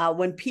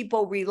 when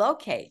people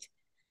relocate,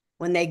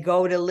 when they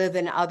go to live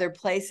in other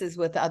places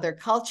with other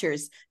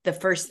cultures, the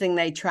first thing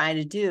they try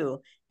to do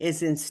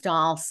is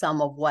install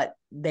some of what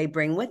they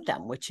bring with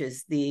them, which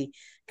is the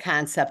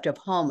concept of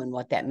home and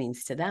what that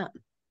means to them.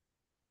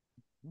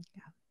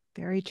 Yeah,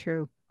 very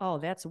true. Oh,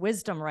 that's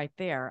wisdom right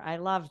there. I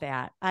love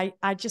that.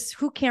 I just,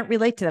 who can't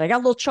relate to that? I got a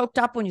little choked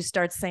up when you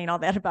start saying all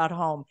that about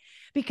home,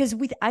 because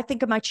I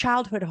think of my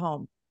childhood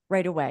home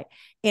right away.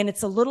 And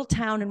it's a little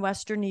town in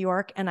Western New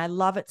York, and I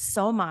love it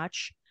so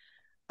much.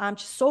 I'm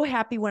just so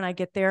happy when I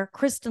get there.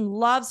 Kristen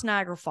loves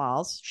Niagara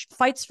Falls. She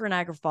fights for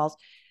Niagara Falls.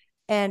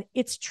 And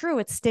it's true.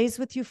 It stays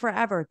with you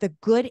forever, the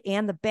good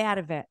and the bad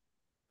of it.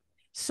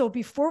 So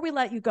before we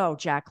let you go,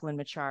 Jacquelyn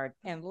Mitchard,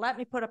 and let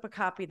me put up a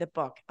copy of the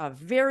book, A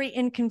Very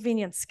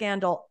Inconvenient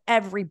Scandal.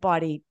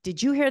 Everybody,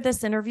 did you hear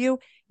this interview?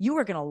 You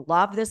are going to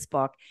love this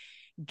book.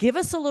 Give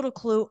us a little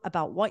clue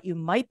about what you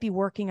might be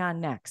working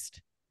on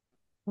next.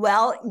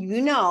 Well,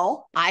 you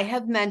know, I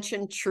have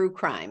mentioned true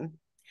crime.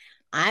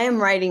 I am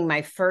writing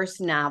my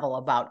first novel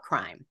about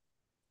crime.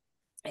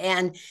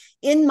 And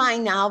in my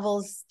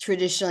novels,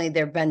 traditionally,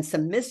 there have been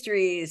some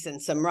mysteries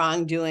and some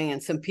wrongdoing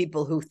and some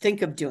people who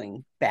think of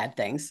doing bad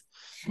things.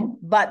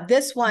 But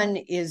this one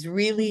is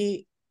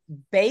really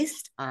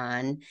based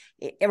on,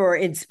 or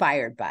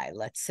inspired by,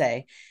 let's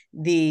say,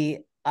 the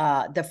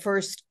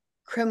first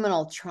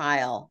criminal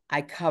trial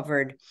I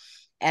covered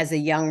as a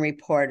young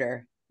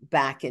reporter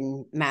back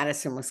in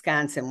Madison,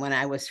 Wisconsin, when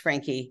I was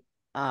Frankie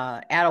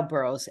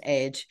Attleborough's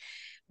age,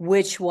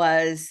 which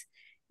was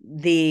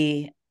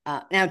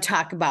now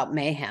talk about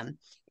mayhem.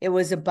 It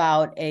was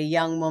about a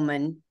young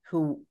woman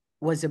who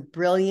was a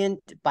brilliant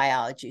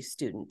biology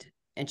student,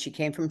 and she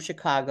came from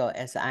Chicago,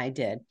 as I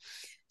did.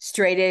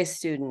 Straight A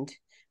student,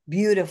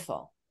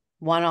 beautiful,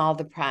 won all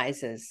the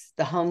prizes,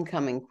 the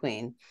homecoming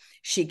queen.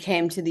 She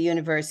came to the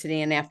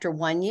university, and after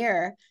 1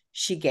 year,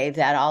 she gave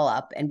that all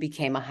up and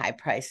became a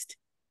high-priced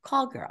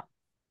call girl.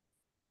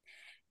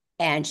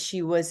 And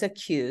she was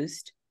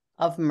accused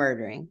of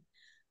murdering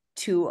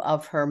two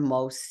of her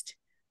most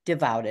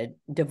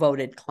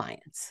devoted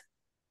clients.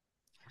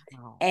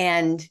 Wow.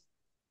 And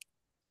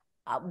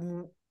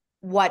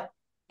what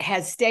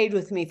has stayed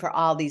with me for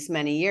all these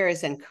many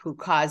years, and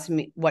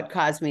what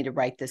caused me to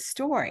write this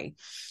story,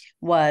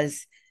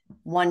 was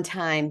one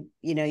time,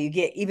 you know,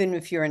 even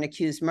if you're an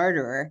accused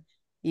murderer,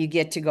 you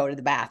get to go to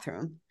the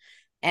bathroom.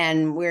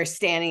 And we're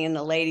standing in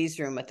the ladies'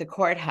 room at the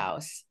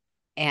courthouse.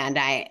 And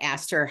I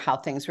asked her how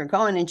things were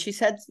going. And she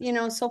said, you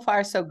know, so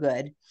far, so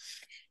good.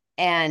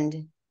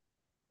 And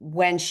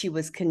when she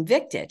was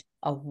convicted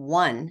of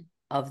one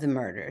of the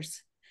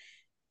murders,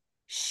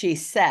 she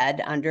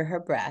said under her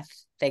breath,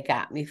 "They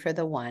got me for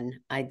the one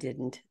I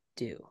didn't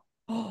do."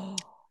 Oh,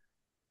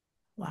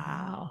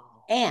 wow.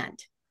 And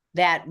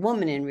that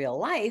woman in real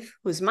life,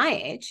 who's my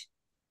age,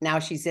 now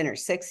she's in her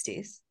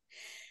 60s,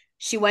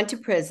 she went to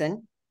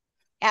prison.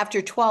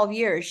 After 12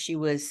 years, she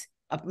was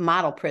a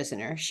model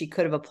prisoner. She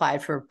could have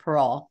applied for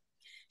parole.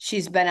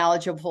 She's been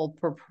eligible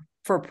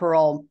for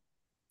parole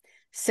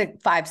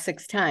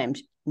 5-6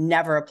 times,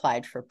 never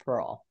applied for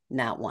parole,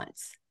 not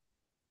once.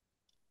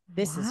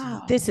 This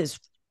is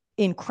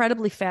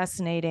incredibly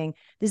fascinating.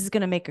 This is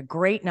going to make a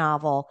great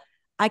novel.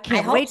 I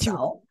can't wait to.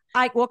 So.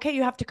 Okay,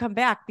 you have to come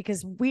back,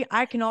 because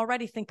I can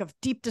already think of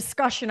deep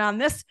discussion on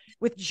this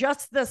with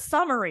just the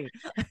summary.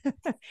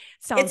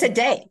 It's a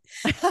day.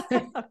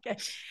 Okay.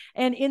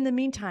 And in the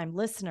meantime,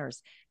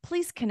 listeners,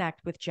 please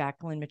connect with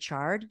Jacquelyn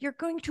Mitchard. You're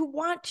going to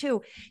want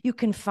to. You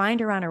can find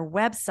her on her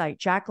website,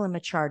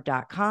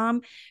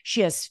 jacquelynmitchard.com.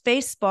 She has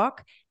Facebook,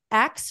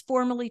 X,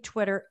 formerly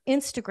Twitter,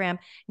 Instagram.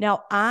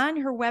 Now, on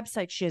her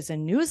website, she has a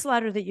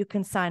newsletter that you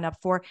can sign up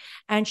for.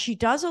 And she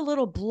does a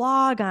little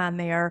blog on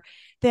there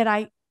that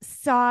I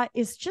saw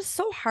is just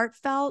so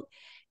heartfelt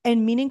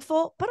and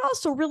meaningful, but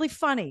also really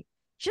funny.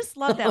 Just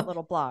love that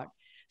little blog.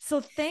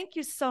 So thank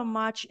you so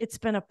much. It's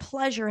been a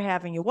pleasure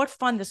having you. What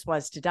fun this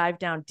was to dive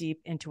down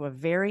deep into a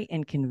very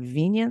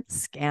inconvenient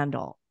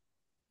scandal.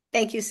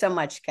 Thank you so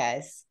much,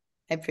 guys.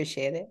 I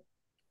appreciate it.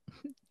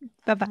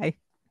 Bye-bye.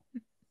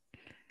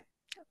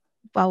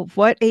 Well,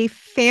 what a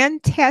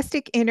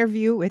fantastic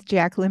interview with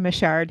Jacquelyn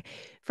Mitchard.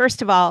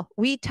 First of all,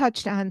 we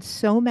touched on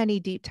so many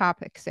deep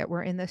topics that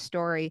were in this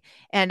story,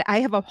 and I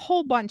have a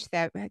whole bunch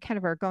that kind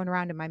of are going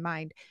around in my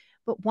mind.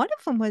 But one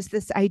of them was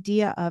this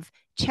idea of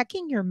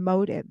checking your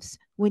motives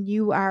when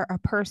you are a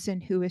person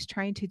who is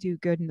trying to do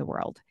good in the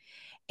world.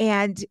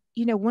 And,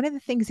 one of the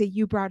things that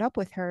you brought up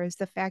with her is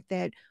the fact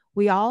that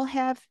we all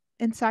have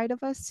inside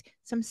of us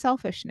some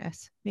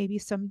selfishness, maybe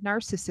some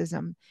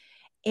narcissism.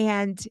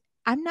 And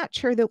I'm not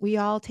sure that we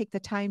all take the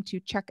time to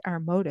check our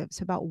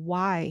motives about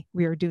why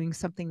we are doing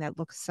something that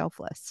looks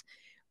selfless.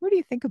 What do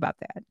you think about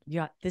that?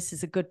 Yeah, this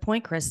is a good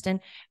point, Kristen.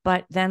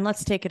 But then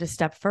let's take it a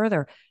step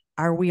further.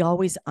 Are we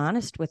always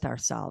honest with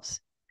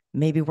ourselves?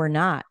 Maybe we're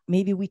not.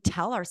 Maybe we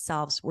tell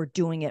ourselves we're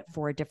doing it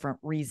for a different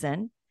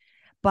reason,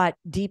 but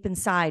deep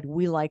inside,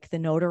 we like the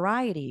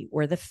notoriety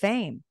or the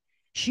fame.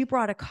 She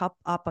brought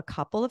up a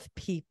couple of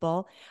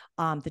people,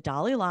 the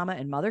Dalai Lama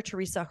and Mother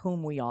Teresa,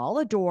 whom we all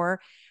adore.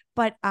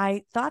 But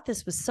I thought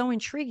this was so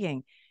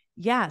intriguing.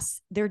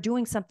 Yes, they're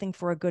doing something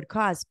for a good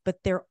cause, but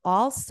they're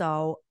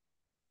also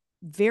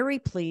very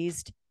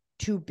pleased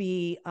to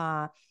be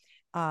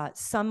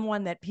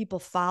someone that people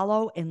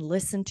follow and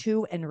listen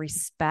to and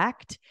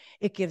respect.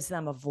 It gives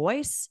them a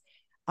voice.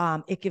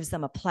 It gives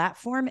them a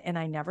platform. And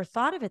I never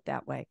thought of it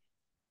that way.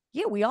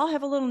 Yeah, we all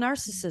have a little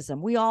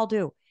narcissism. We all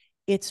do.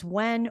 It's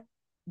when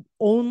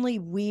only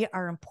we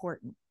are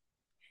important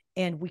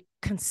and we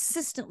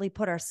consistently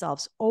put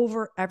ourselves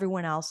over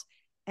everyone else.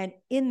 And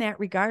in that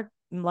regard,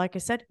 like I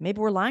said, maybe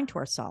we're lying to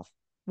ourselves.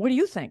 What do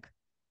you think?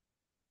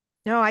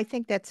 No, I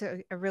think that's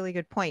a really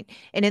good point.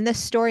 And in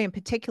this story in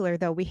particular,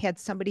 though, we had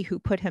somebody who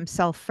put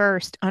himself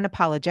first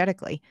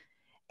unapologetically.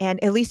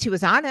 And at least he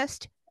was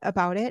honest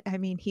about it. I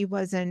mean, he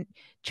wasn't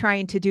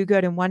trying to do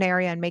good in one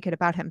area and make it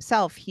about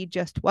himself. He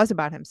just was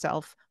about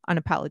himself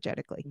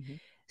unapologetically. Mm-hmm.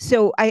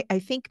 So I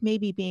think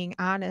maybe being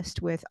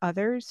honest with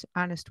others,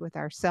 honest with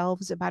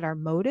ourselves about our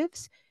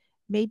motives,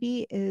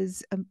 maybe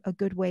is a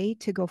good way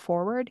to go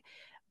forward.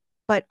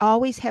 But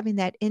always having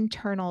that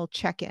internal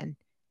check-in.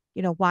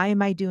 Why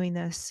am I doing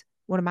this?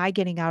 What am I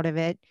getting out of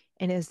it?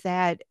 And is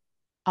that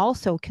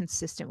also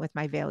consistent with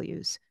my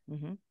values?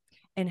 Mm-hmm.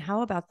 And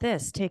how about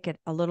this? Take it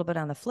a little bit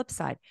on the flip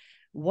side.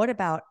 What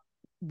about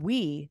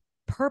we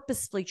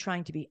purposely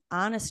trying to be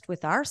honest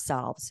with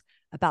ourselves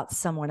about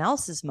someone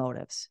else's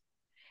motives?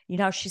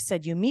 She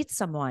said, you meet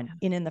someone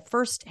and in the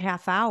first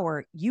half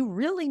hour, you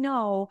really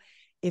know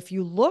if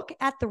you look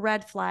at the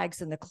red flags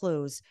and the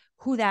clues,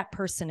 who that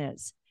person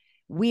is.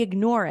 We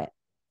ignore it.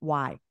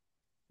 Why?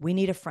 We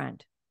need a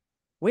friend.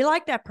 We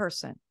like that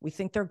person. We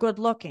think they're good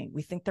looking.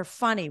 We think they're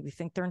funny. We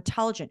think they're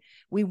intelligent.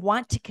 We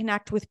want to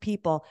connect with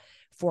people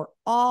for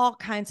all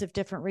kinds of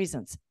different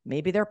reasons.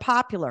 Maybe they're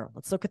popular.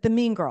 Let's look at the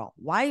mean girl.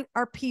 Why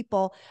are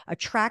people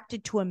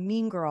attracted to a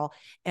mean girl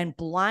and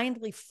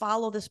blindly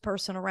follow this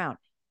person around?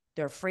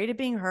 They're afraid of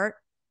being hurt.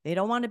 They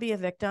don't want to be a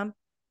victim,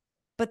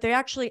 but they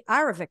actually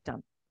are a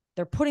victim.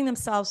 They're putting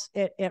themselves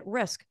at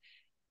risk.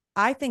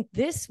 I think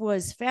this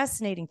was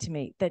fascinating to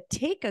me, that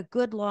take a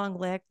good long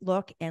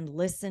look and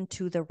listen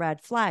to the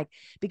red flag,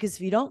 because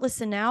if you don't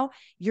listen now,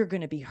 you're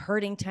going to be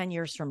hurting 10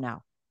 years from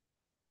now.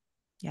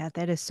 Yeah,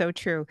 that is so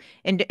true.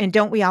 And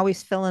don't we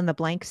always fill in the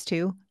blanks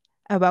too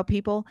about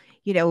people?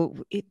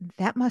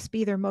 That must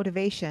be their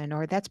motivation,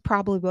 or that's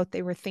probably what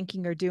they were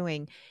thinking or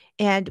doing.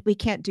 And we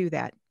can't do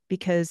that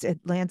because it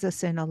lands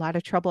us in a lot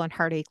of trouble and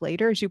heartache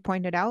later, as you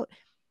pointed out.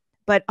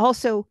 But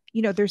also,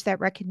 there's that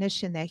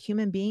recognition that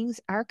human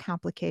beings are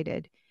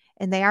complicated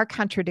and they are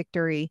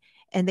contradictory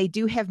and they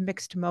do have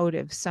mixed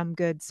motives, some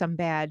good, some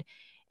bad.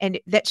 And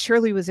that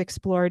surely was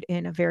explored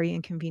in A Very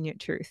Inconvenient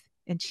Truth.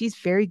 And she's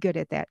very good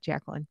at that,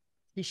 Jacquelyn.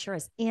 She sure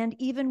is. And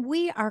even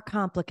we are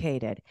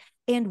complicated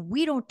and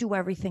we don't do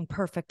everything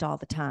perfect all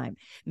the time.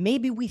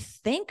 Maybe we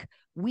think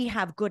we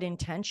have good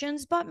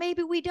intentions, but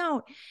maybe we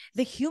don't.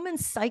 The human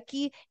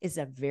psyche is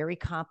a very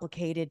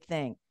complicated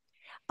thing.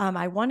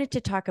 I wanted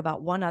to talk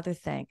about one other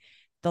thing,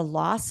 the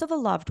loss of a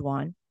loved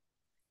one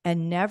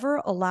and never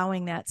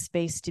allowing that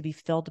space to be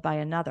filled by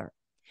another.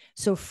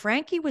 So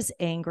Frankie was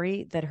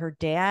angry that her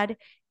dad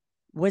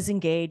was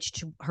engaged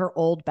to her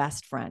old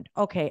best friend.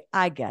 Okay,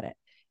 I get it.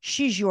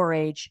 She's your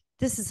age.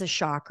 This is a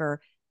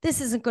shocker. This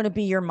isn't going to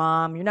be your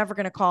mom. You're never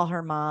going to call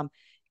her mom.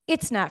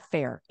 It's not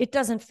fair. It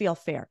doesn't feel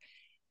fair.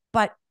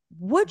 But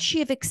would she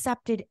have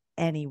accepted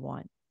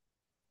anyone?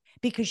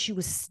 Because she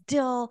was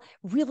still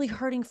really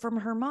hurting from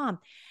her mom.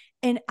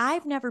 And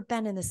I've never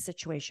been in this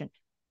situation.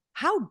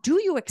 How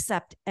do you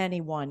accept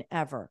anyone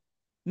ever?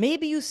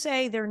 Maybe you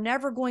say they're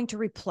never going to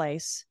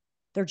replace.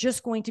 They're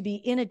just going to be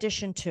in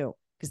addition to,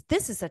 because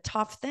this is a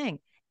tough thing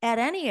at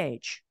any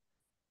age.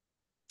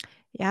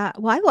 Yeah,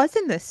 well, I was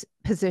in this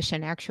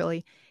position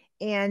actually.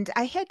 And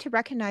I had to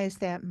recognize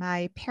that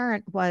my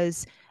parent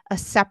was a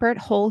separate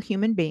whole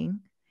human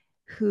being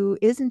who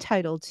is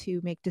entitled to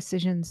make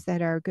decisions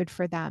that are good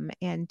for them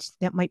and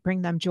that might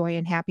bring them joy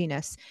and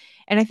happiness.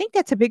 And I think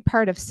that's a big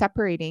part of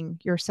separating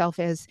yourself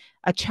as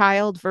a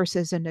child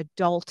versus an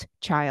adult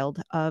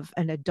child of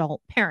an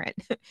adult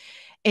parent.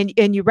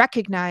 And you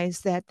recognize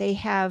that they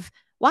have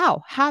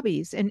wow,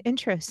 hobbies and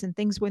interests and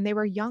things when they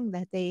were young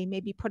that they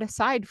maybe put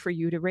aside for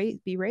you to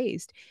be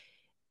raised.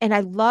 And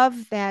I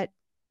love that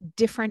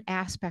different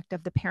aspect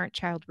of the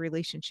parent-child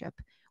relationship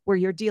where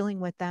you're dealing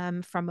with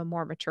them from a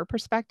more mature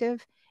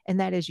perspective. And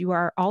that is, you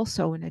are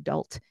also an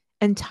adult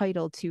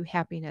entitled to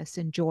happiness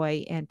and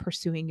joy and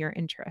pursuing your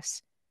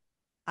interests.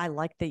 I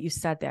like that you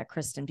said that,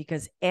 Kristen,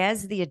 because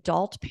as the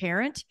adult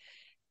parent,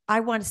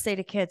 I want to say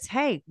to kids,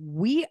 hey,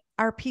 we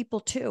are people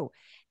too.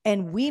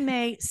 And we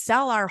may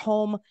sell our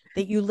home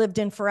that you lived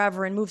in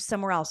forever and move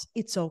somewhere else.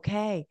 It's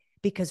okay,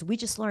 because we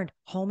just learned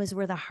home is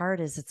where the heart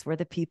is. It's where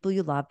the people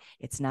you love.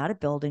 It's not a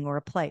building or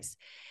a place.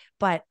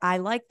 But I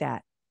like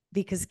that,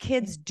 because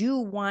kids do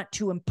want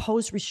to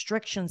impose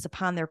restrictions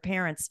upon their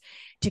parents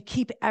to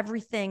keep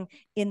everything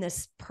in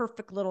this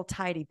perfect little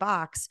tidy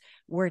box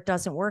where it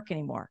doesn't work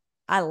anymore.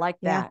 I like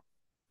that.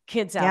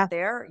 Kids out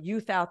there,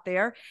 youth out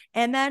there.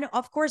 And then,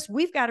 of course,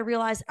 we've got to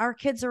realize our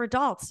kids are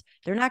adults.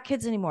 They're not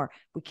kids anymore.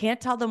 We can't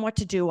tell them what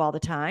to do all the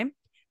time.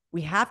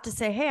 We have to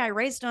say, hey, I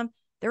raised them.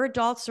 They're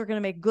adults. They're going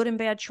to make good and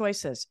bad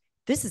choices.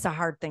 This is a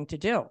hard thing to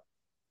do.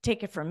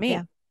 Take it from me.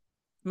 Yeah.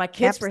 My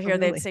kids were here.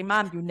 They'd say,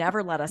 Mom, you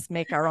never let us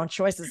make our own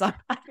choices. I'd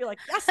be like,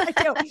 yes, I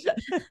do.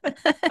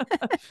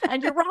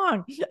 And you're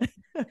wrong.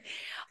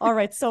 All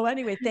right. So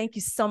anyway, thank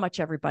you so much,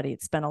 everybody.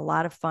 It's been a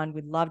lot of fun.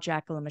 We love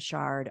Jacquelyn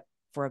Mitchard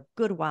for a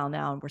good while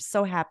now, and we're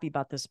so happy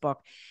about this book.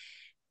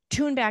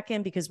 Tune back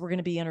in, because we're going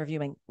to be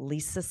interviewing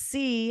Lisa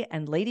C.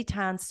 and Lady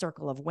Tan's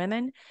Circle of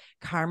Women,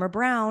 Karma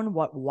Brown,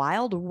 What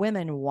Wild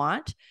Women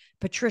Want,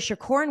 Patricia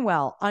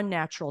Cornwell,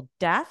 Unnatural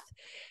Death,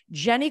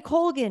 Jenny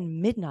Colgan,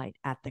 Midnight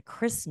at the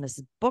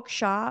Christmas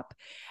Bookshop,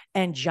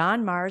 and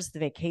John Mars, The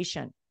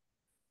Vacation.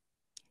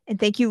 And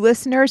thank you,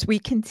 listeners. We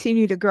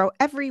continue to grow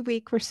every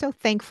week. We're so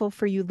thankful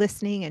for you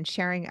listening and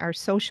sharing our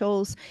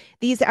socials.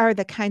 These are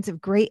the kinds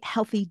of great,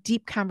 healthy,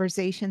 deep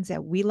conversations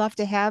that we love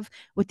to have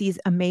with these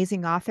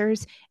amazing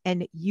authors,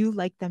 and you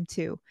like them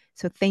too.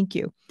 So thank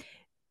you.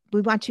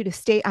 We want you to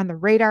stay on the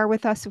radar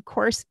with us, of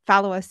course.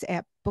 Follow us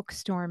at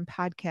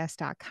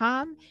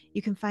bookstormpodcast.com.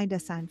 You can find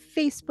us on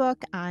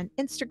Facebook, on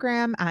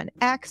Instagram, on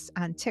X,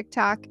 on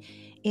TikTok,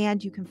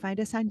 and you can find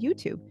us on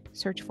YouTube.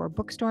 Search for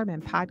Bookstorm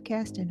and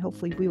Podcast, and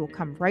hopefully we will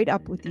come right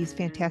up with these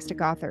fantastic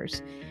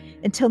authors.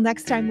 Until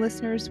next time,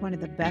 listeners, one of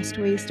the best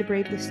ways to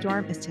brave the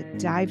storm is to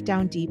dive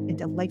down deep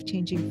into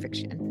life-changing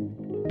fiction.